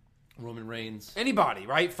Roman Reigns. anybody,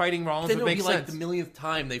 right, fighting Rollins Then would it'll make be sense. like the millionth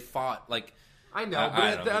time they fought. Like, I know,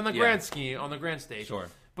 I but don't on the know. grand scheme, on the grand stage, Sure.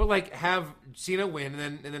 But like have Cena win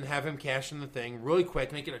and then have him cash in the thing really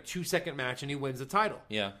quick, make it a 2-second match, and he wins the title.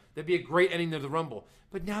 yeah. That'd be a great ending to the Rumble.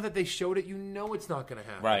 But now that they showed it, you know it's not going to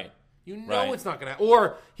happen. Right. You know Right. it's not going to happen.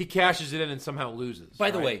 Or he cashes it in and somehow loses.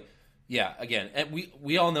 By the right? way, yeah, again, and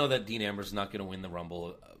we all know that Dean Ambrose is not going to win the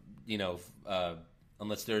Rumble,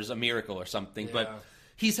 unless there's a miracle or something. Yeah. But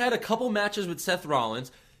he's had a couple matches with Seth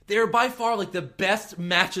Rollins. they're by far like the best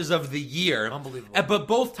matches of the year. Unbelievable. But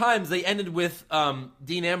both times they ended with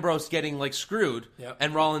Dean Ambrose getting like screwed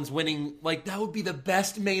and Rollins winning. Like that would be the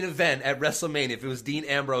best main event at WrestleMania if it was Dean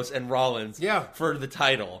Ambrose and Rollins for the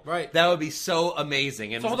title. Right. That would be so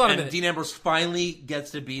amazing. And, So hold on a and minute. Dean Ambrose finally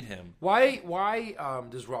gets to beat him. Why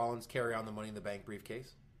does Rollins carry on the Money in the Bank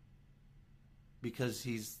briefcase? Because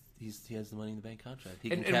he has the Money in the Bank contract.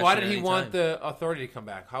 He And can why cash did it he want anytime. the Authority to come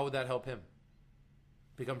back? How would that help him?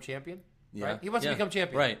 Become champion? Yeah. Right? He wants to become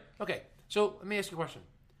champion. Right. Okay, so let me ask you a question.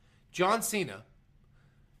 John Cena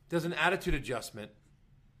does an attitude adjustment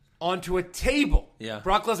onto a table. Yeah.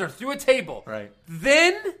 Brock Lesnar through a table. Right.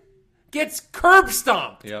 Then gets curb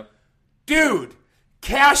stomped. Yep. Dude,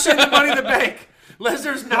 cash in the Money in the Bank.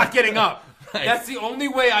 Lesnar's not getting up. Right. That's the only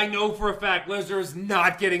way I know for a fact Lesnar is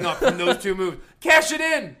not getting up from those two moves. Cash it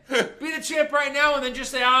in. Be the champ right now and then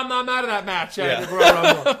just say, I'm out of that match. At the Royal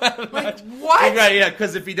Rumble. Like, what? Right, yeah,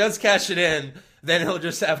 because if he does cash it in, then he'll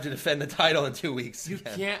just have to defend the title in 2 weeks. You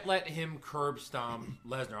can't let him curb stomp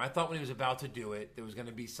Lesnar. I thought when he was about to do it, there was going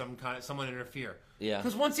to be someone interfere. Yeah.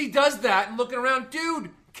 Because once he does that and looking around, dude,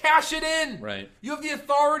 cash it in. Right. You have the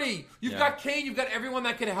authority. You've Yeah. got Kane. You've got everyone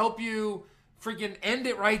that can help you freaking end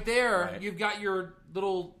it right there. Right. You've got your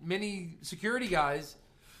little mini security guys.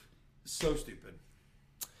 So stupid.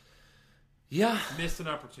 Yeah. Missed an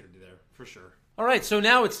opportunity there, for sure. All right, so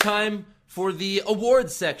now it's time for the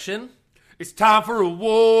awards section. It's time for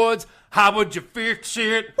awards. How would you fix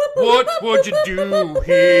it? What would you do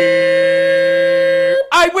here?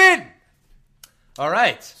 I win! All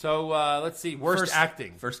right. So let's see. Worst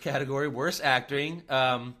acting. First category, worst acting.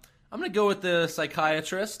 I'm going to go with the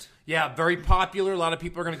psychiatrist. Yeah, very popular. A lot of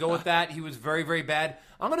people are going to go with that. He was very, very bad.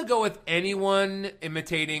 I'm going to go with anyone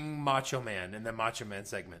imitating Macho Man in the Macho Man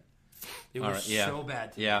segment. It was All right, yeah. so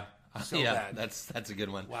bad. Yeah. So yeah, bad. That's a good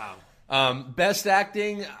one. Wow. Best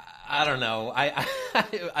acting, I don't know. I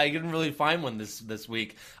didn't really find one this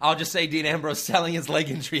week. I'll just say Dean Ambrose selling his leg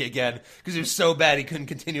injury again because it was so bad he couldn't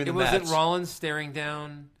continue in the match. It wasn't Rollins staring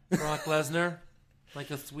down Brock Lesnar like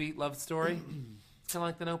a sweet love story. It's kind of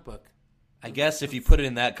like The Notebook. I guess if you put it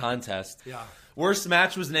in that contest. Yeah. Worst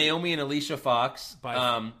match was Naomi and Alicia Fox.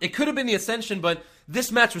 It could have been the Ascension, but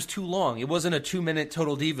this match was too long. It wasn't a 2-minute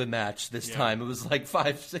Total Diva match this time. It was like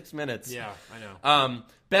 5-6 minutes. Yeah, I know.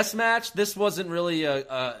 Best match. This wasn't really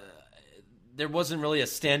there wasn't really a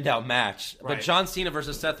standout match. Right. But John Cena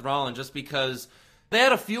versus Seth Rollins, just because they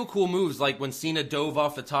had a few cool moves, like when Cena dove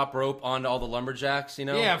off the top rope onto all the lumberjacks. You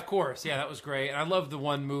know? Yeah, of course. Yeah, that was great. And I love the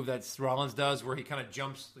one move that Rollins does where he kind of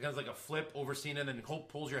jumps, does like a flip over Cena and then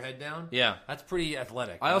pulls your head down. Yeah. That's pretty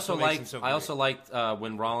athletic. I That's also what makes him so great. liked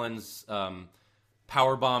when Rollins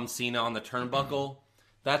powerbombed Cena on the turnbuckle.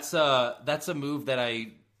 That's a move that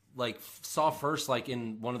I saw first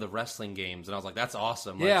in one of the wrestling games, and I was like, that's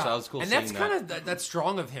awesome. So that was cool. And seeing that's that. kind of that's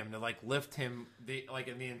strong of him to lift him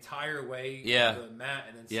in the entire way Yeah. of the mat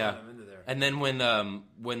and then yeah. slide him into there. And then when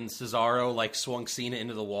Cesaro swung Cena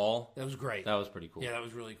into the wall, That was great. that was pretty cool. Yeah, that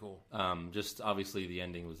was really cool. Just obviously the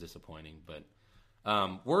ending was disappointing, but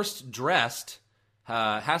worst dressed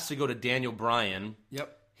has to go to Daniel Bryan.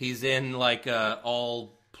 Yep. He's in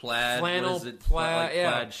all plaid, Flannel, what is it? plaid,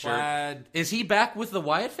 yeah, plaid shirt. plaid. Is he back with the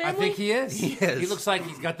Wyatt family? I think he is. He is. He looks like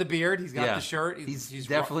he's got the beard. He's got Yeah. the shirt. He's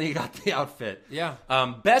definitely got the outfit. Yeah.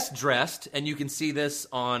 Best dressed, and you can see this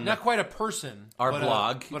on Not quite a person. our but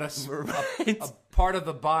blog. but Right. a part of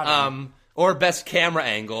the body. Or best camera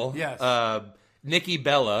angle. Yes. Nikki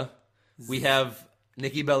Bella. We have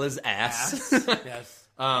Nikki Bella's ass. Yes.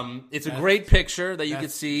 It's a great picture that you That's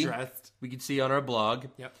could see. dressed. We could see on our blog.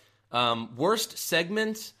 Yep. Worst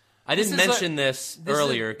segment. I didn't is mention this is-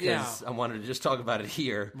 earlier because yeah. I wanted to just talk about it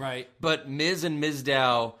here. Right. But Miz and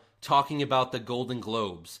Mizdow talking about the Golden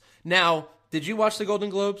Globes. Now, did you watch the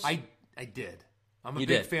Golden Globes? I did. I'm a You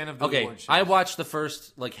big did. fan of the Okay, award shows. I watched the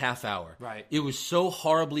first half hour. Right. It was so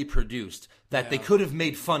horribly produced that they Yeah. could have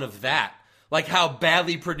made fun of that. How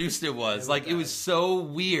badly produced it was. It was so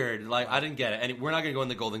weird. I didn't get it. And we're not going to go in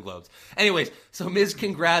the Golden Globes. Anyways, so Miz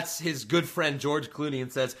congrats his good friend George Clooney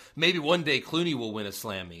and says, maybe one day Clooney will win a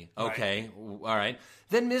Slammy. Okay, all right.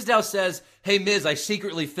 Then Mizdow says, hey, Miz, I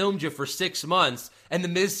secretly filmed you for 6 months. And the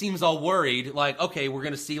Miz seems all worried. Okay, we're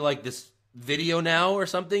going to see this video now or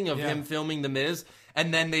something of him filming the Miz.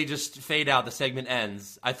 And then they just fade out. The segment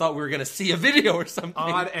ends. I thought we were going to see a video or something.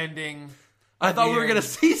 Odd ending. I thought we were going to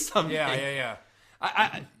see something. Yeah.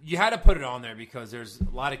 You had to put it on there because there's a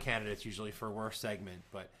lot of candidates usually for worst segment,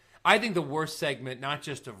 but I think the worst segment, not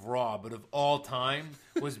just of Raw, but of all time,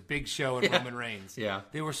 was Big Show and Roman Reigns. Yeah.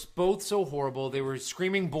 They were both so horrible. They were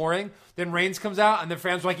screaming boring. Then Reigns comes out and the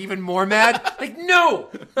fans were even more mad. No!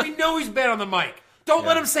 We know he's bad on the mic. Don't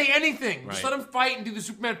let him say anything. Just Right. let him fight and do the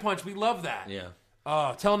Superman punch. We love that. Yeah.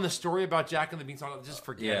 Tell him the story about Jack and the Beanstalk. Just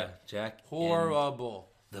forget Yeah. it. Jack. Horrible.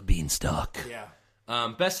 The Beanstalk. Yeah.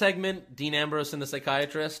 Best segment, Dean Ambrose and the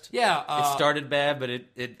psychiatrist. Yeah. It started bad, but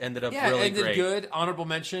it ended up Yeah, really it ended great. good. Honorable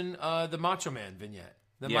mention, the Macho Man vignette.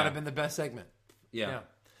 That might have been the best segment. Yeah.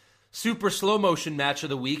 Super slow motion match of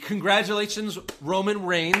the week. Congratulations, Roman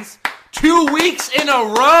Reigns. 2 weeks in a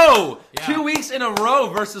row. Yeah. 2 weeks in a row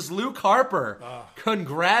versus Luke Harper.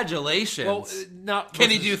 Congratulations. Well, not Can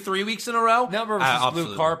he versus- do 3 weeks in a row? Not versus Absolutely.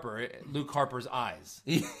 Luke Harper. Luke Harper's eyes.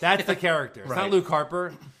 That's the character. It's Right. not Luke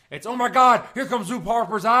Harper. It's, oh my God, here comes Luke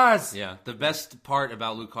Harper's eyes. Yeah. The best part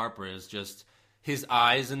about Luke Harper is just his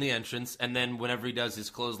eyes in the entrance, and then whenever he does his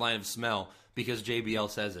clothesline of smell, because JBL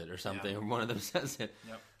says it or something, or one of them says it.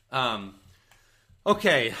 Yep.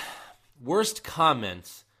 Okay. Worst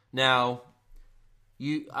comments. Now,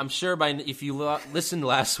 I'm sure if you listened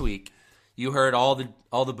last week, you heard all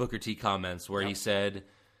the Booker T comments where he said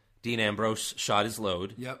Dean Ambrose shot his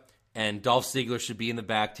load. Yep. And Dolph Ziggler should be in the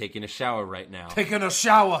back taking a shower right now. Taking a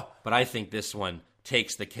shower. But I think this one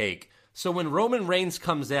takes the cake. So when Roman Reigns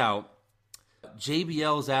comes out,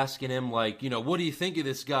 JBL's asking him, like, what do you think of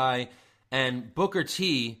this guy? And Booker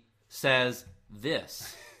T says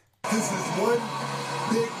this. This is one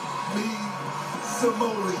big mean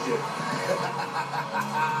Samoan.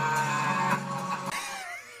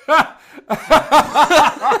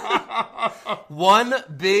 One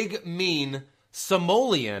big mean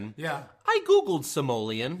Samoan. Yeah. I Googled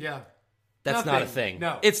Samoan. Yeah. That's Nothing. not a thing.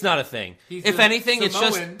 No. It's not a thing. He's If a anything, it's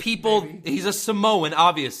just Samoan, people. maybe. He's a Samoan,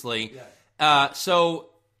 obviously. Yeah. So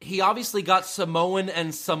he obviously got Samoan and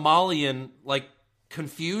Somalian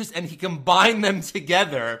confused, and he combined them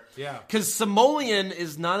together. Yeah. Because Samoan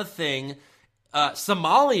is not a thing.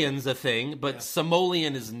 Somalian's a thing, but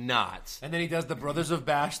Samoan is not. And then he does the Brothers of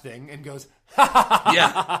Bash thing and goes,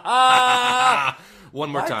 Yeah. One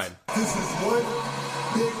more time. This is one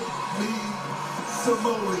big mean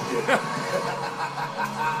Samoan.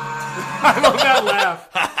 I love that laugh.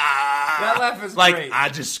 That laugh is great. I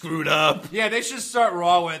just screwed up. Yeah, they should start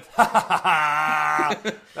Raw with,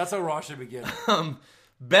 That's how Raw should begin.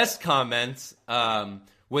 Best comment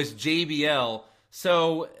was JBL.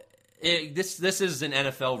 So this is an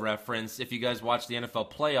NFL reference. If you guys watch the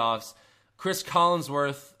NFL playoffs, Chris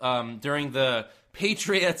Collinsworth during the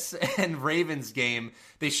Patriots and Ravens game,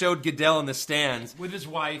 they showed Goodell in the stands With his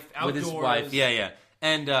wife, outdoors. with his wife. Yeah.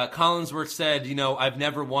 And Collinsworth said, I've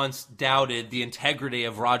never once doubted the integrity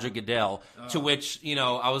of Roger Goodell, to which,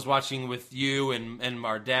 I was watching with you and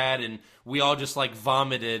our dad, and we all just,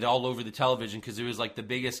 vomited all over the television because it was, the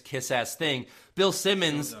biggest kiss-ass thing. Bill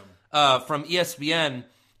Simmons from ESPN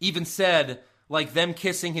even said, them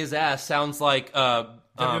kissing his ass sounds like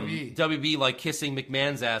WB, kissing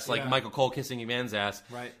McMahon's ass, Michael Cole kissing McMahon's ass.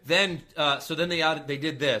 Right. Then, so then they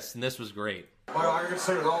did this, and this was great. Well, I can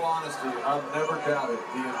say with all honesty, I've never doubted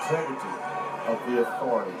the integrity of the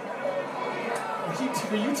authority.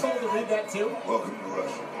 Were you told to read that too? Welcome to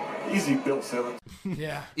Russia. Easy, Bill Simmons.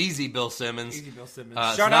 Yeah. Easy, Bill Simmons. Easy Bill Simmons. So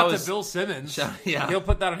Shout that out was- to Bill Simmons. Yeah. He'll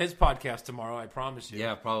put that on his podcast tomorrow, I promise you.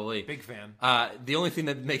 Yeah, probably. Big fan. The only thing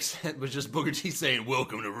that makes sense was just Booker T saying,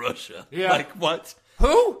 "Welcome to Russia." Yeah. What?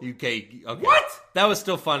 Who? Okay. What? That was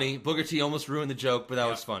still funny. Booker T almost ruined the joke, but that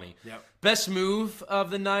was funny. Yep. Best move of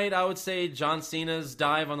the night, I would say John Cena's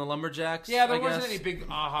dive on the Lumberjacks. Yeah, there I wasn't guess. any big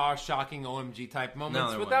aha, shocking OMG type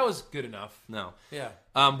moments, there but that wasn't. was good enough. No. Yeah.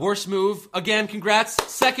 Worst move, again, congrats.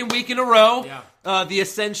 Second week in a row. Yeah. The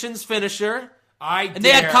Ascension's finisher. And They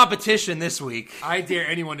had competition this week. I dare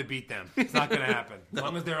anyone to beat them. It's not going to happen. As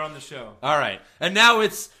long as they're on the show. All right. And now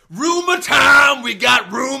it's rumor time. We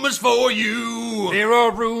got rumors for you. There are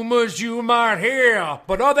rumors you might hear,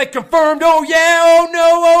 but are they confirmed? Oh yeah, oh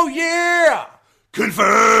no, oh yeah.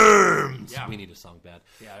 Confirmed. Yeah. We need a song bad.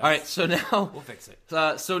 Yeah, All right. So now We'll fix it.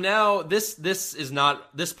 So now this is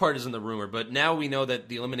not, this part isn't the rumor, but now we know that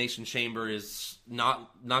the Elimination Chamber is not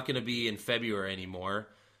going to be in February anymore.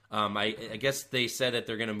 I guess they said that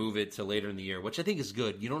they're going to move it to later in the year, which I think is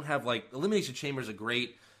good. You don't have Elimination Chamber is a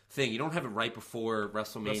great thing. You don't have it right before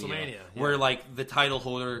WrestleMania, where the title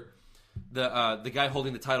holder, the guy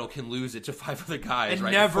holding the title can lose it to 5 other guys. And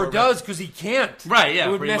right never before does because he can't. Right, yeah,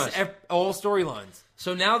 It would pretty mess much. all storylines.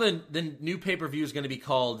 So now the new pay-per-view is going to be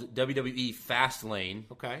called WWE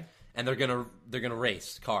Fastlane. Okay. And they're gonna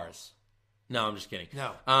race cars. No, I'm just kidding.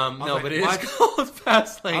 No. No, like, but it what? is called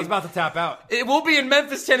Fastlane. I was about to tap out. It will be in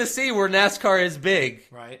Memphis, Tennessee, where NASCAR is big.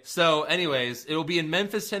 Right. So, anyways, it will be in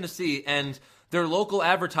Memphis, Tennessee, and their local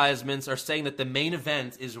advertisements are saying that the main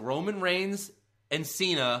event is Roman Reigns and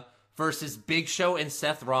Cena versus Big Show and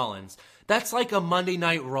Seth Rollins. That's like a Monday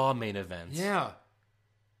Night Raw main event. Yeah.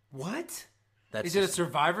 What? That's Is it a just-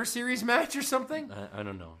 Survivor Series match or something? I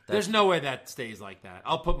don't know. There's no way that stays like that.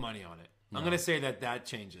 I'll put money on it. I'm going to say that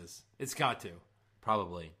changes. It's got to.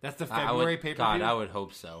 Probably. That's the I February would, pay-per-view? God, I would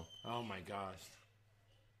hope so. Oh, my gosh.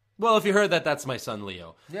 Well, if you heard that, that's my son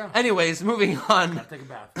Leo. Yeah. Anyways, moving on. Gotta take a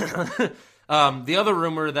bath. The other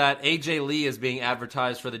rumor that AJ Lee is being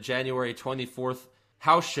advertised for the January 24th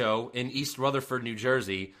house show in East Rutherford, New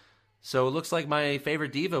Jersey. So it looks like my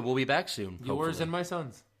favorite diva will be back soon. Yours hopefully. and my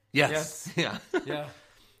son's. Yes. Yeah. Yeah.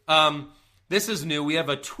 This is new. We have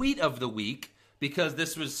a tweet of the week because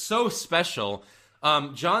this was so special.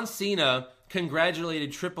 John Cena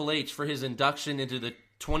congratulated Triple H for his induction into the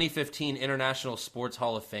 2015 International Sports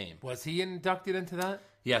Hall of Fame. Was he inducted into that?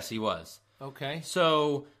 Yes, he was. Okay.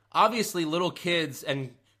 So, obviously, little kids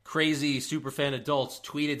and crazy superfan adults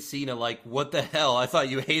tweeted Cena like, what the hell? I thought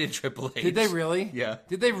you hated Triple H. Did they really? Yeah.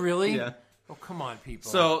 Did they really? Yeah. Oh, come on,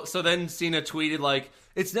 people. So then Cena tweeted like,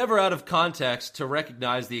 it's never out of context to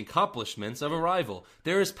recognize the accomplishments of a rival.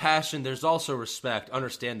 There is passion. There's also respect.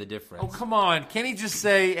 Understand the difference. Oh, come on. Can't he just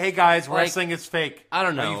say, hey, guys, Like, wrestling is fake? I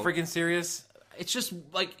don't Are know. you freaking serious? It's just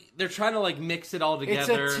like they're trying to like mix it all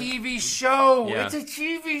together. It's a TV show. Yeah. It's a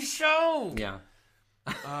TV show. Yeah.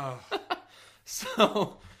 Oh.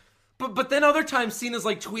 So, but then other times Cena's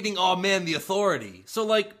like tweeting, "Oh man, the Authority." So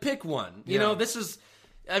like, pick one. You know, this is.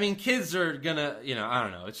 I mean, kids are gonna. I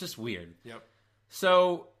don't know. It's just weird. Yep.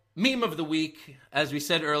 So, meme of the week, as we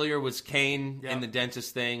said earlier, was Kane Yep. in the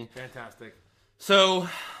dentist thing. Fantastic. So,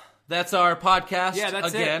 that's our podcast. Yeah,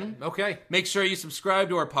 that's again. it. Okay. Make sure you subscribe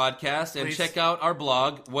to our podcast and Please. check out our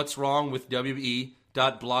blog, What's Wrong with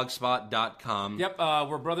WWE.blogspot.com. Yep,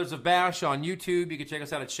 we're Brothers of Bash on YouTube. You can check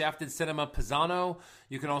us out at Shafted Cinema Pisano.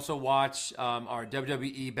 You can also watch our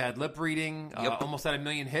WWE Bad Lip Reading. Yep. Almost at 1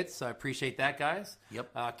 million hits. I appreciate that, guys.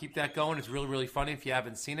 Yep. Keep that going. It's really, really funny if you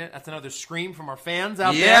haven't seen it. That's another scream from our fans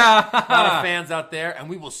out Yeah. there. A lot of fans out there. And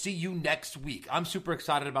we will see you next week. I'm super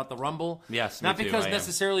excited about the Rumble. Yes, me Not too, because I am.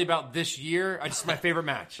 necessarily about this year. It's just my favorite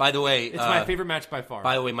match. By the way, it's my favorite match by far.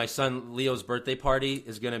 By the way, my son Leo's birthday party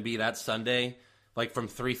is going to be that Sunday, like from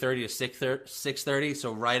 3:30 to 6:30.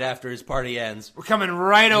 So right after his party ends, We're coming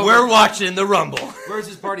right over. we're watching the Rumble Where's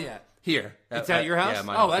his party at? here. It's at your house? Yeah,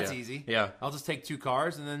 my oh, house, that's yeah. easy. Yeah, I'll just take 2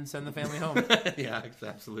 cars and then send the family home. yeah,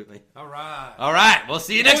 absolutely. All right. All right, we'll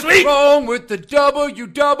see you next What's week. wrong with the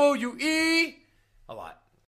WWE?